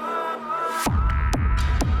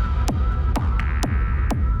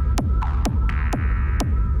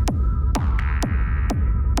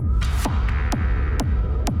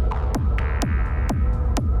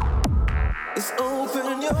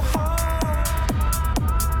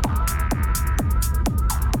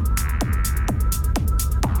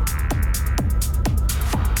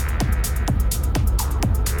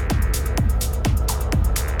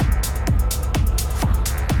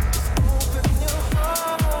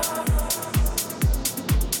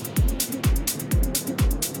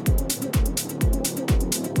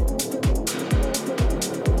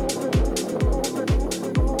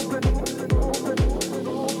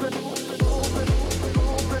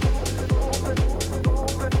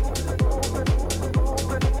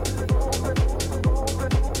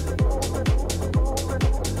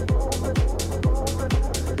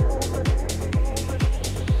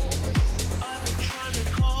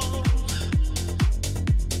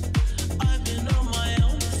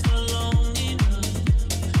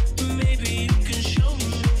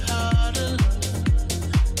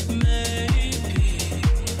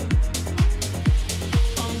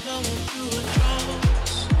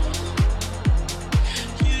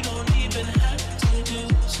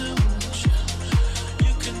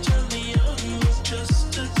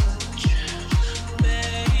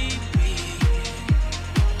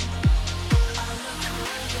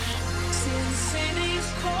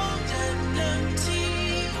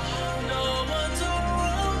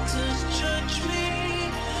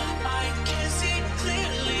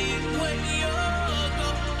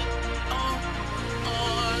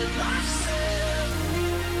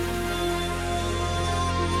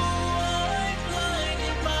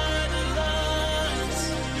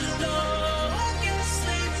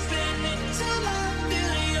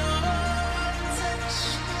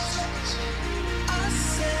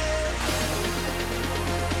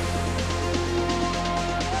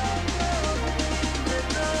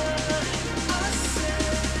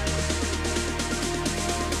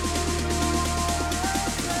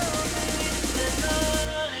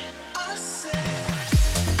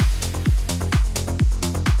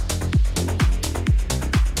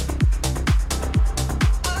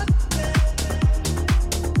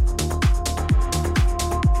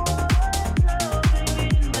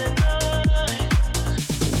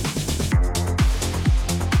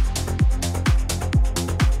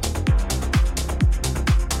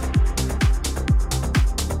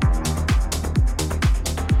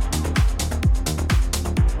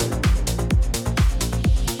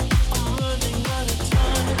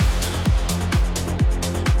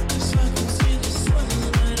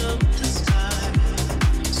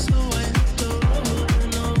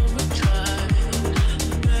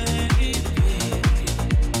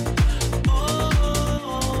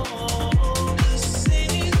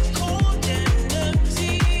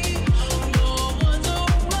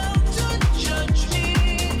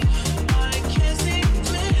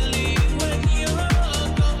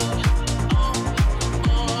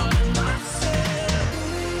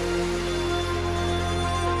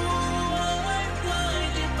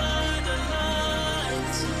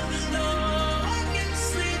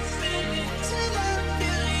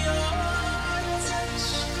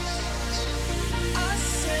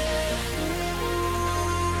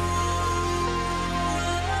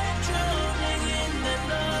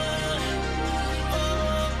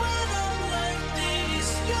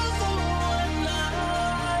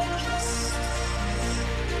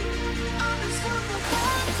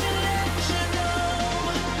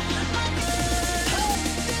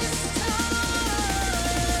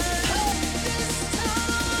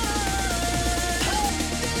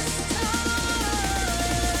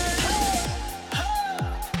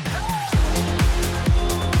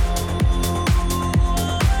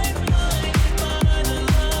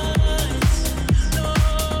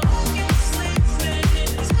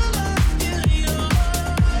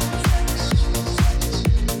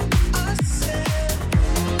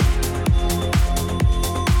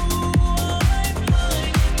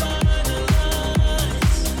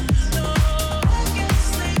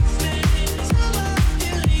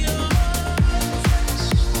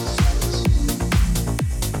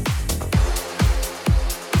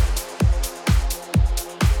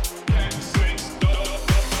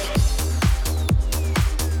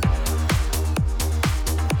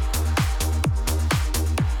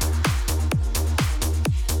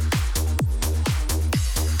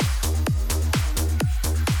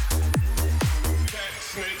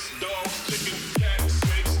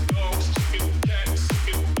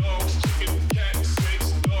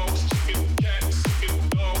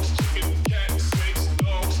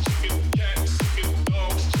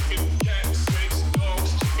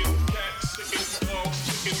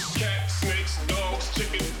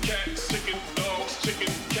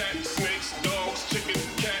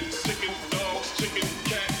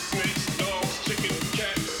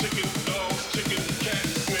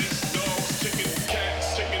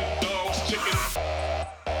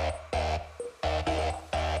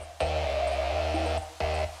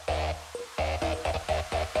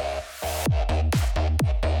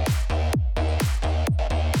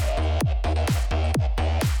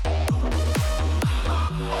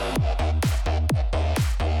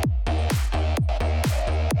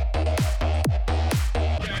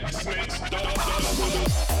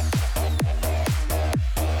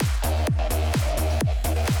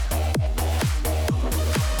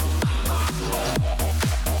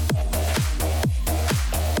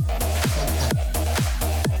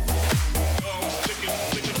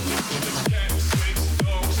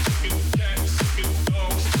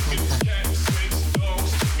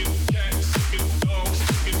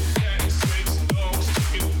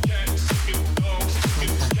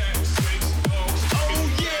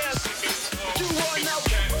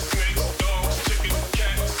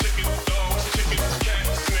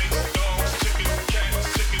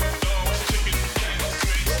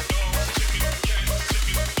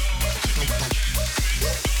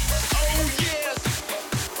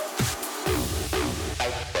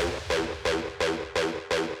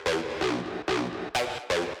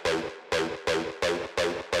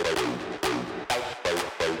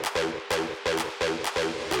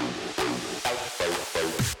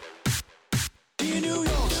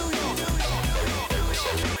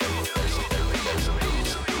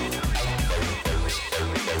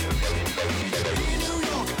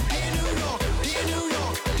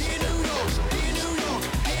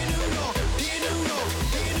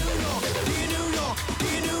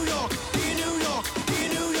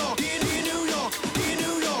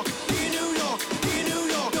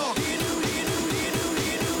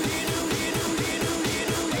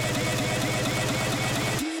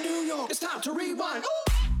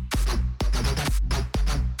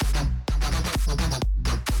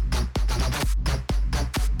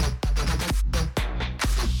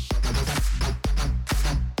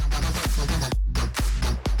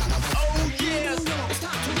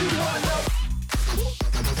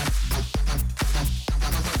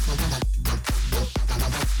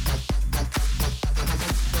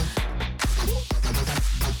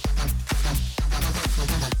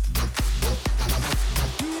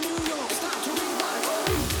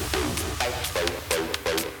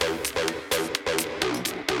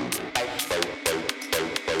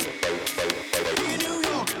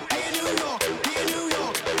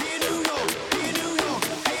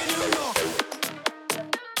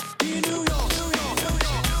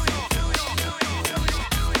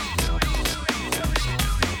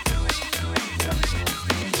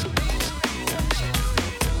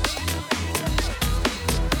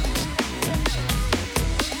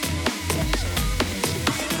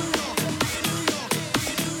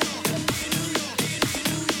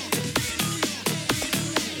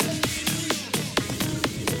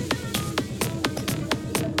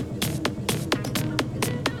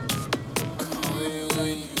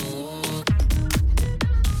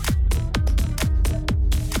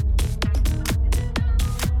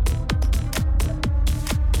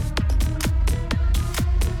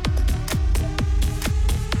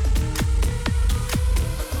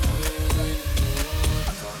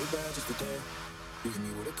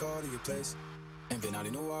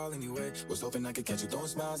hoping I could catch you throwing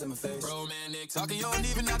smiles in my face. Romantic talking, you don't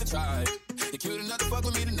even have to try. You're cute enough to fuck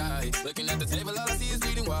with me tonight. Looking at the table, all I see is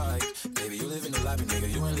bleeding white. Baby, you living the life, and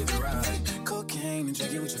nigga, you ain't living right. Cocaine and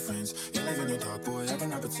drinking with your friends. You live in the dark, boy, I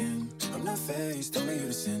cannot pretend. I'm not faced, only you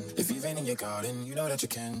to sin. If you've in your garden, you know that you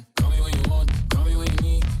can. Call me when you want, call me when you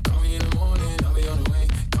need. Call me in the morning, I'll be on the way.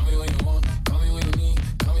 Call me when you want, call me when you need.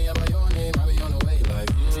 Call me out by your name, I'll be on the way. Like,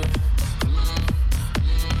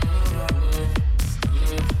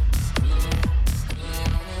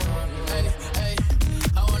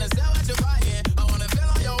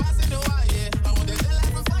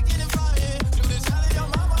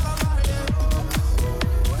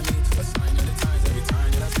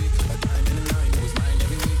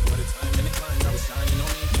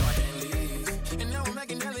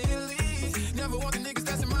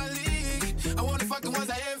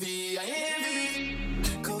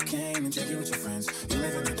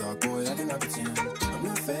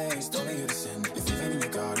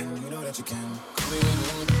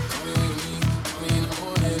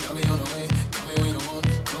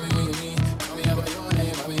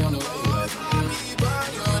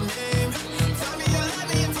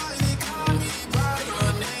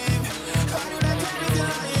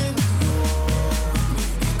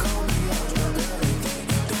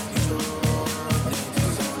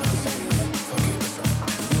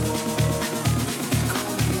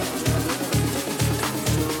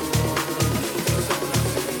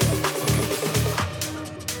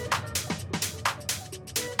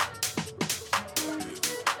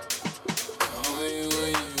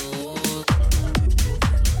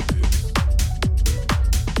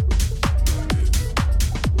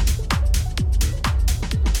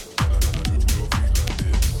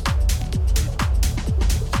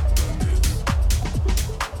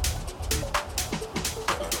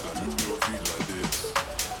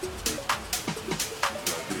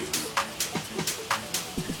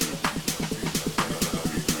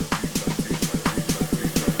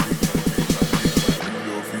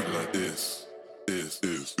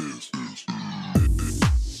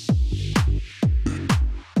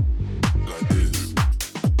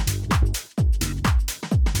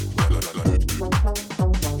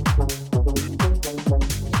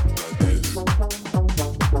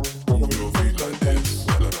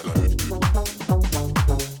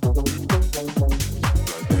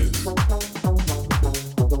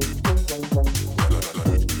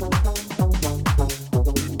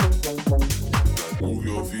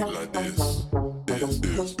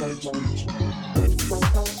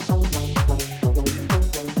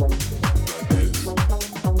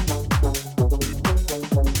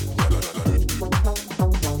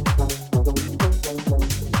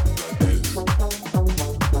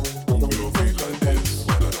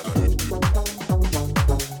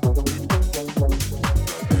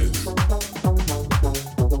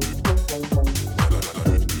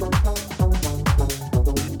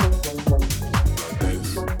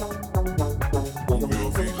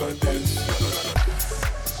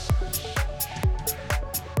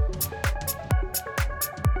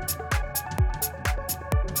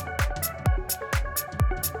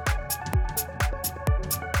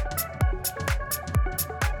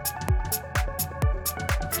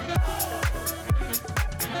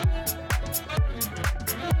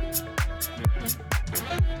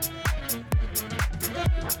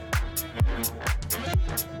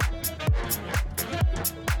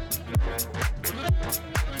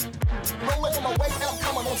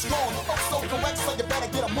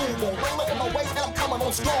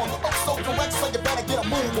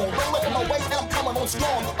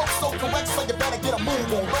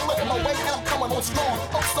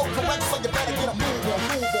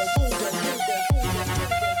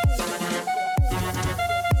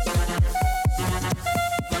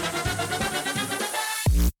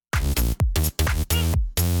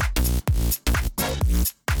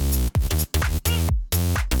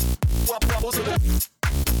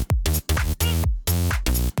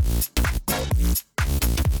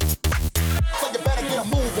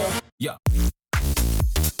 Yo.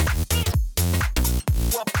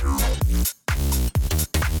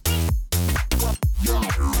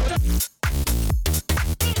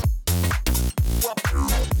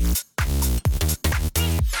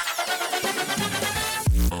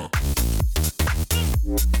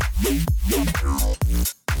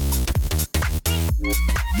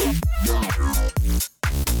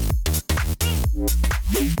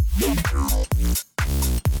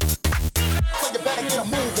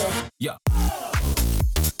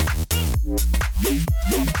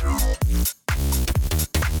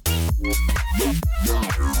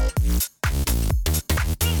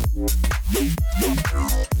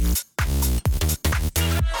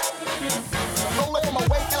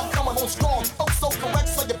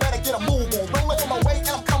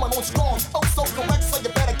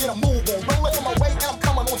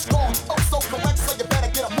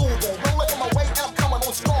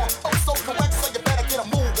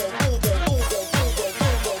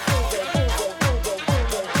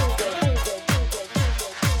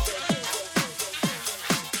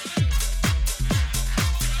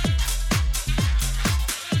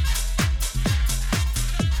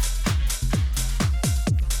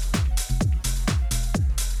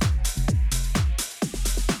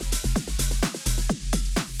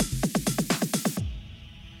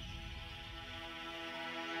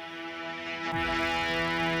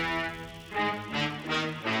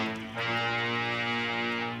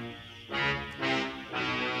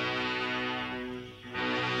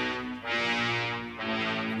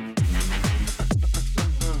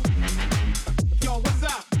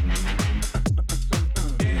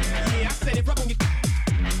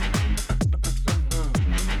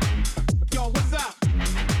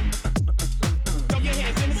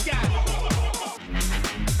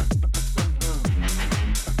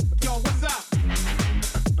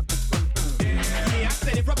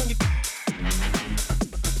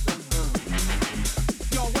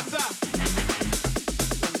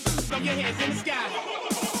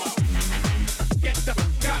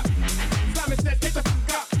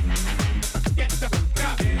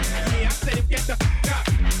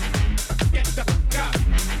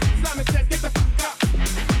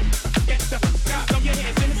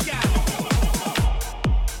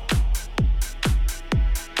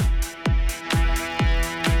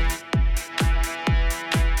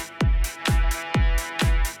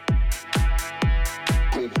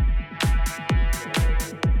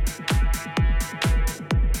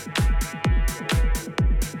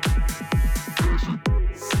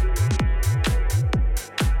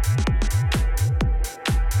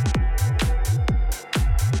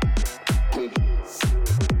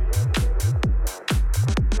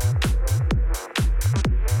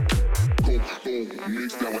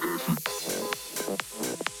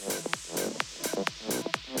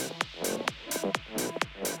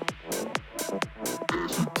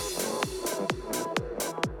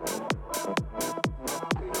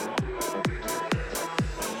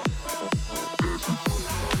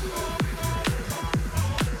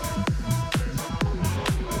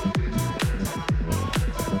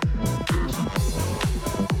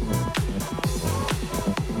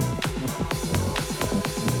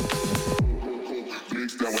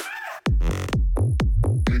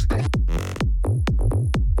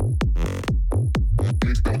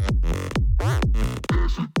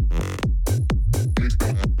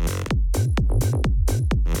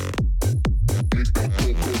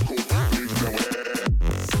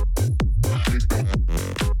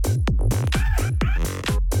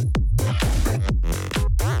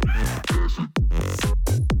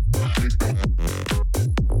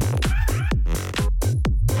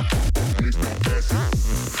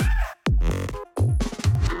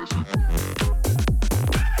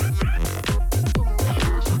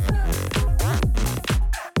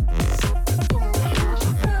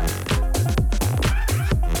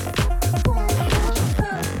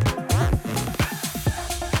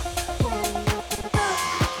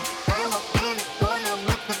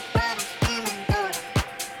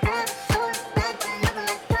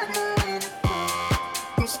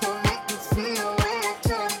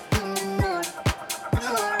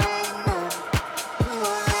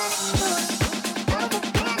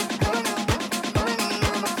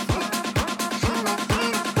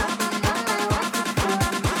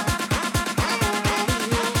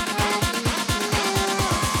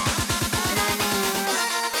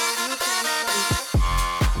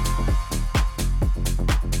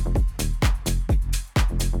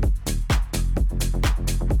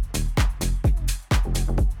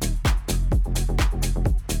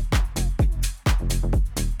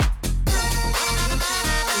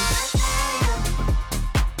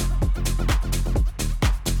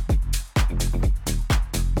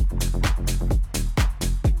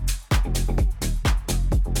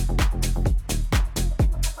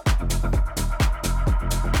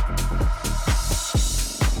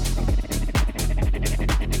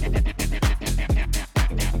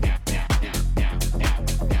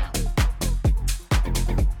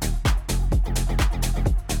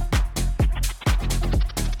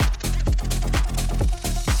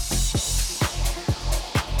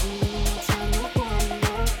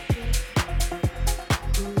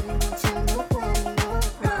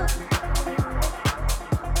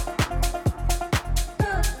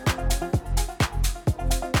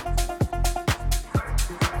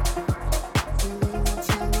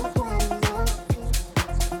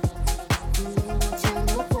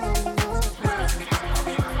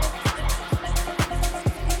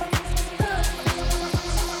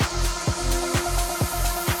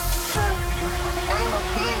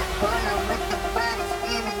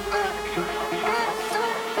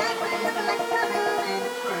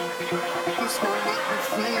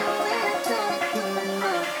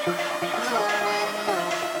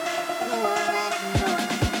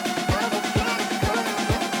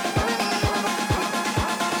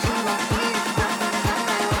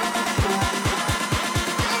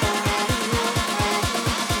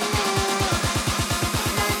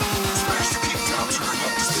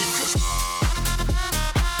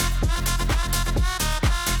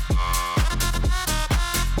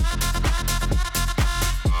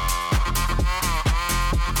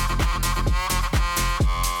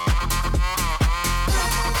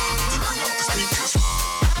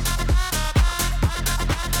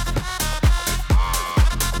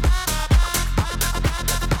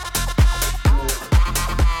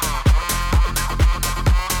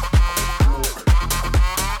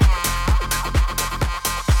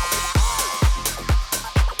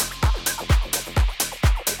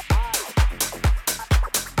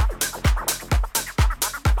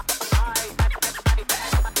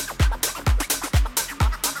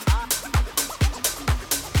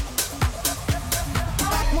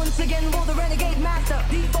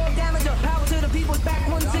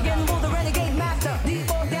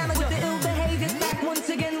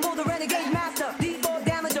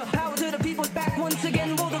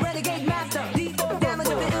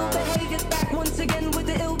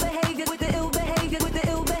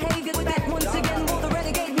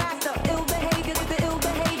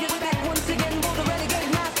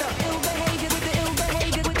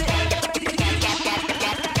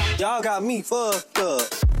 got me fucked up.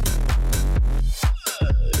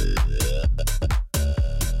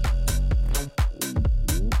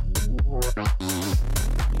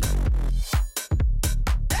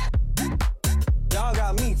 Y'all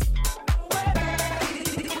got me.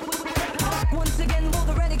 Once again, will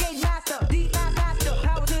the renegade master, deep faster,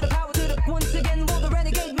 power to the once again, will the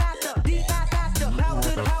renegade master, deep faster, power to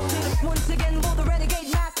the once again, will the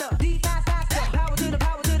renegade master, deep faster, power to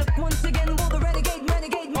the once again, will the renegade.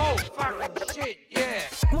 Oh, fucking shit, yeah.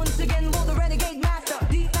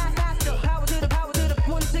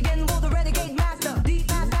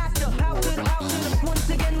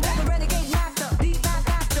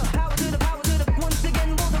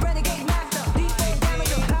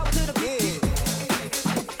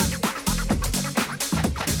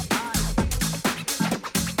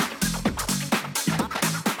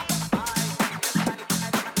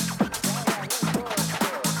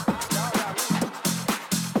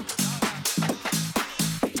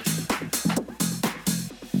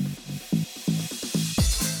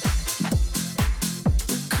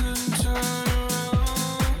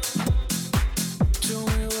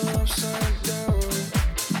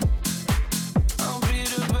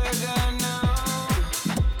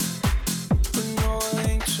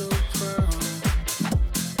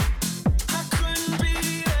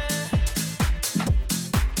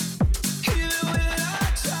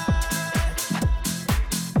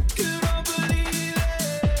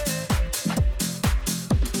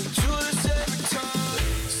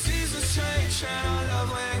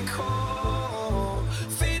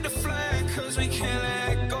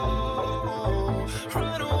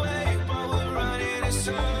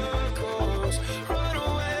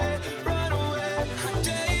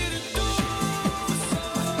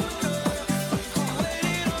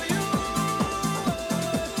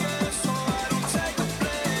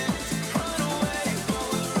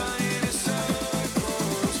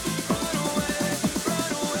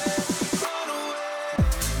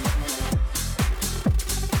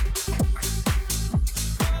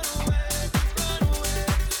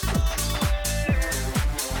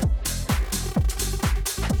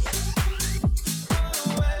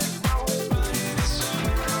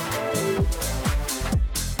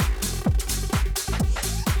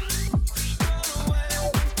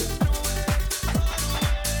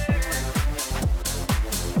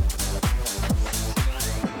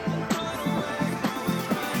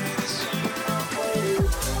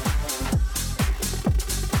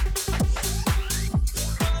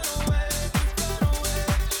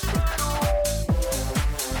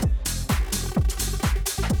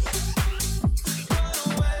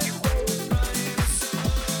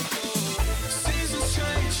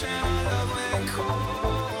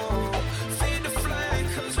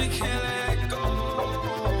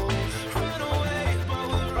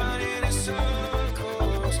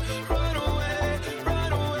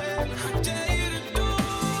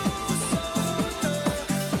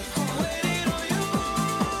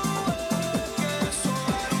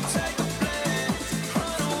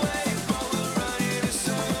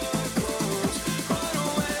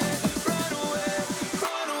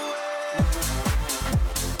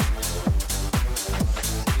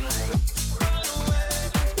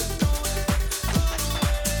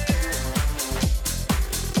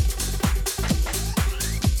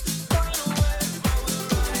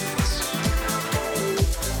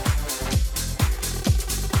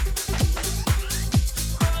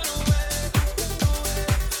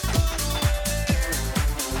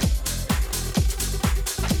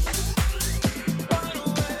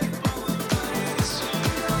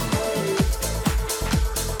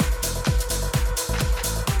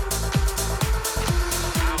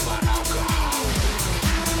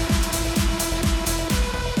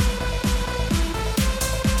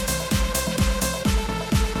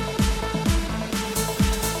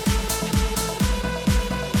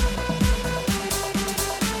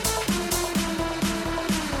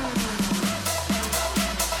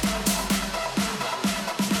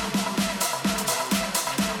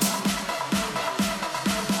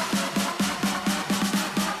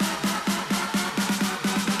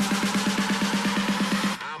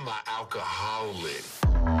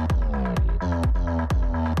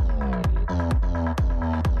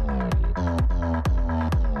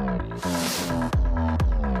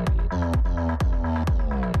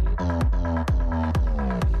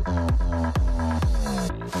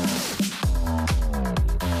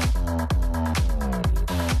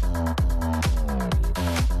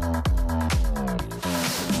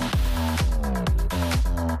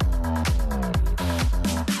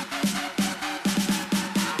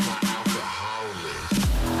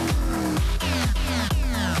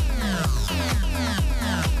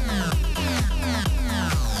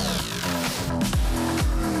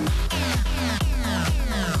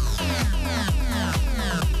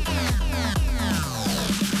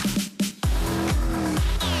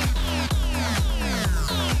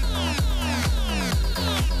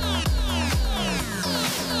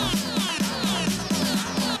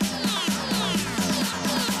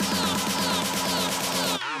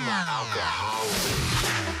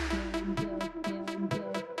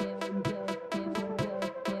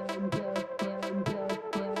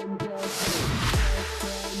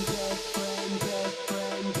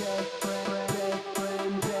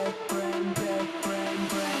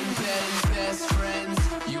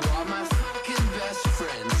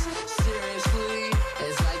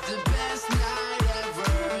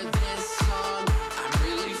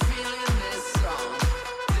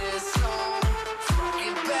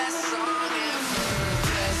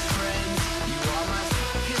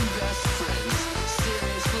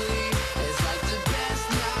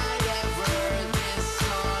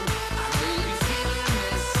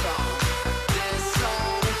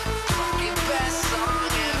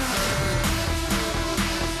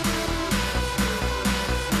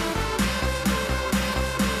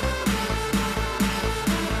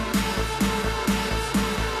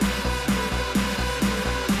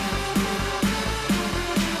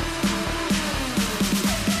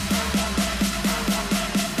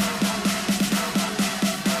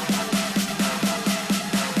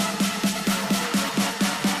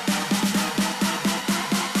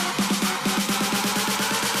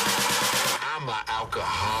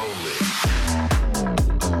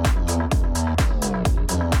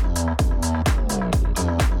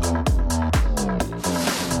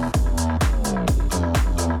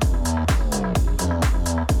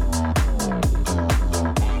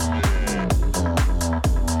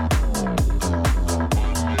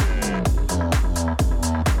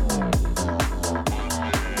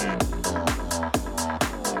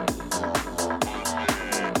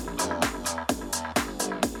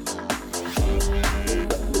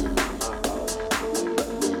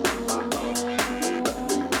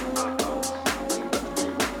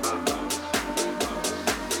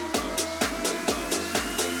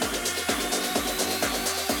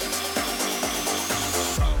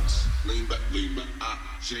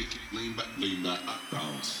 shake it, lean back,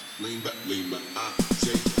 bounce. Lean back,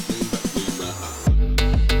 shake it, lean back, bounce.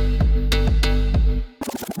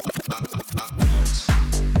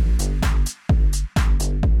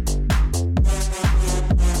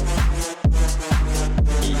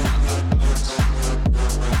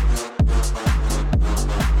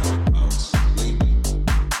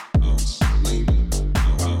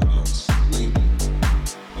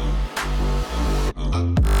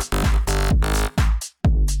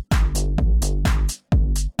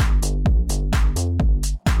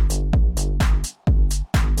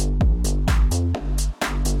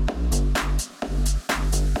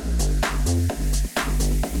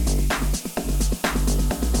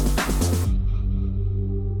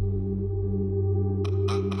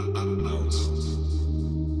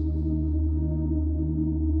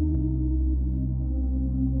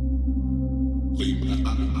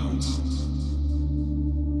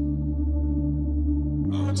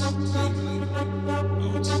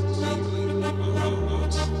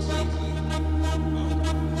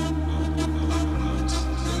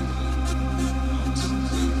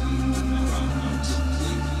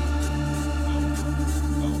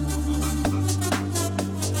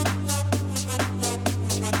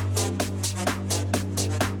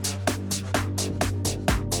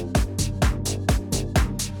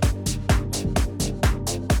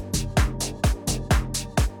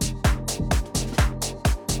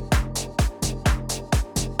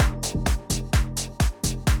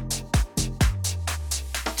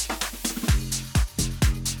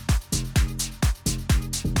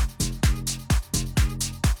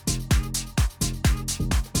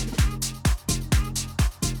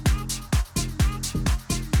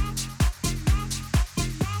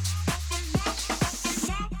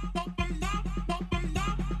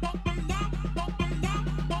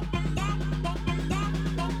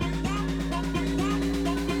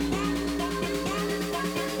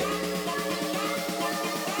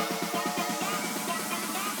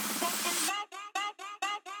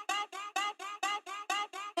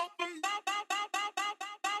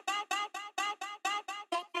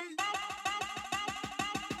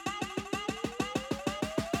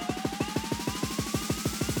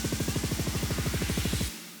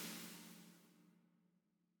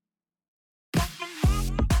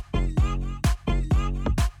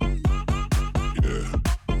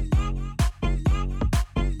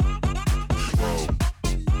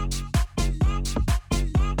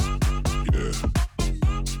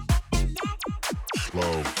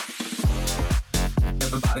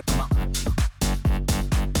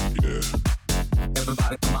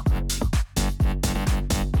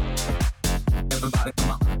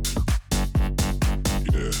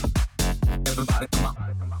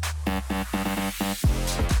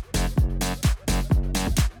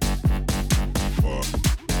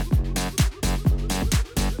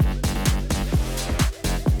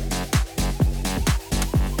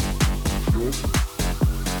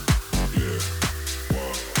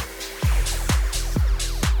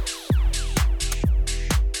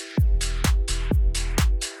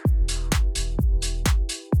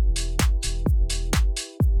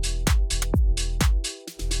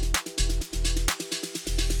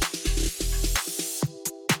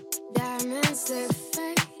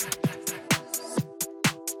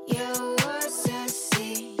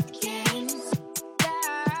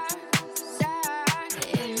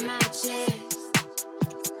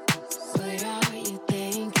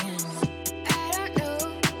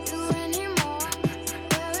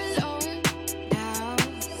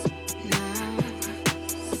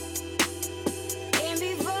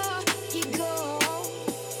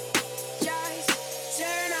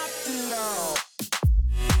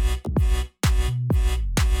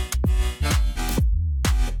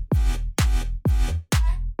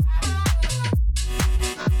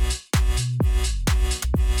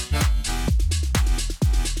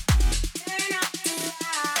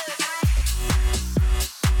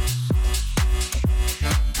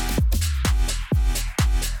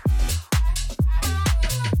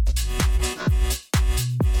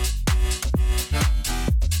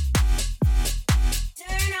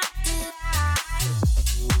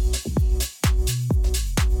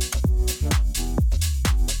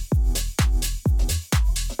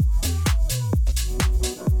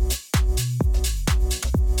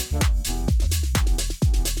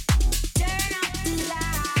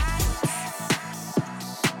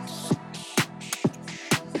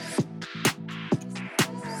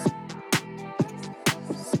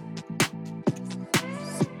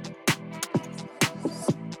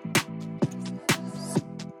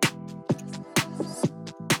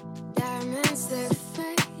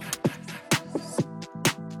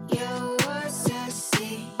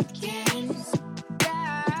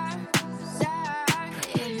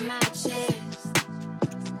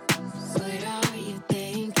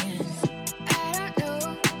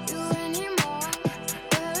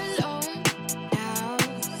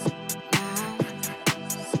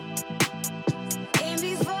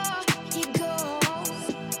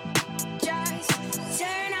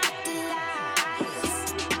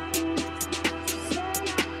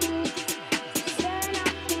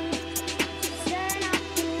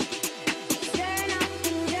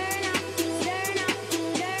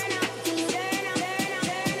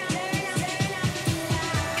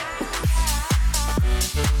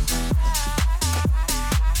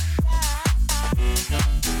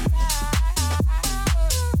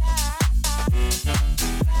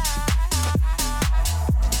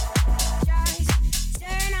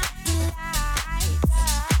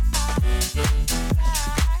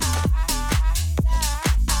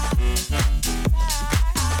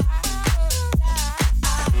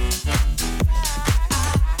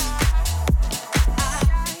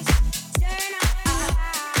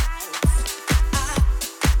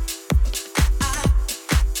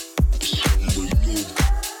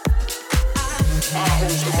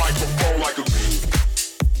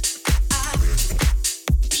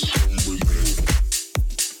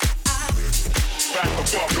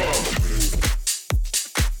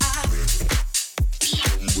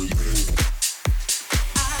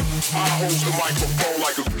 hold the microphone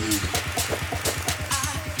like a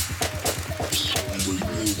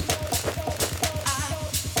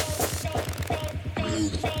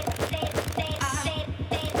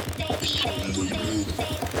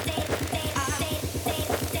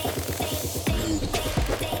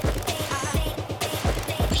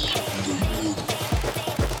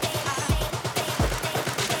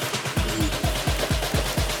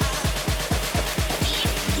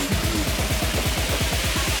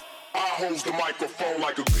holds the microphone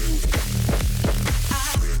like a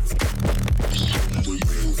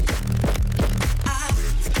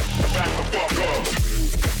back the fuck up.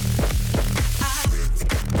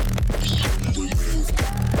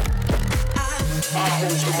 I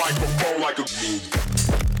hold the microphone like a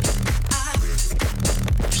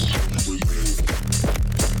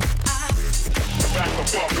back the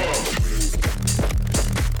fuck up.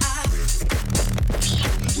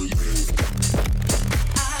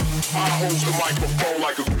 I hold the microphone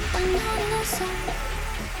like a Another song,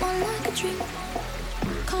 more like a dream.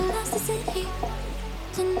 Cold as the city,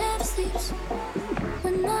 that never sleeps.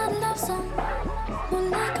 We're not a love song, more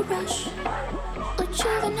like a rush.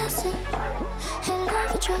 Rejuvenescent, hell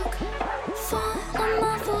of a drug. Follow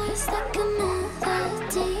my voice like a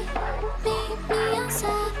melody. Meet me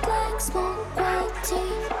outside like smoke white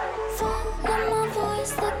tea. Follow my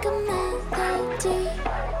voice like a melody.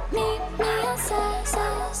 Meet me outside,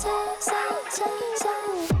 side, side, side, side.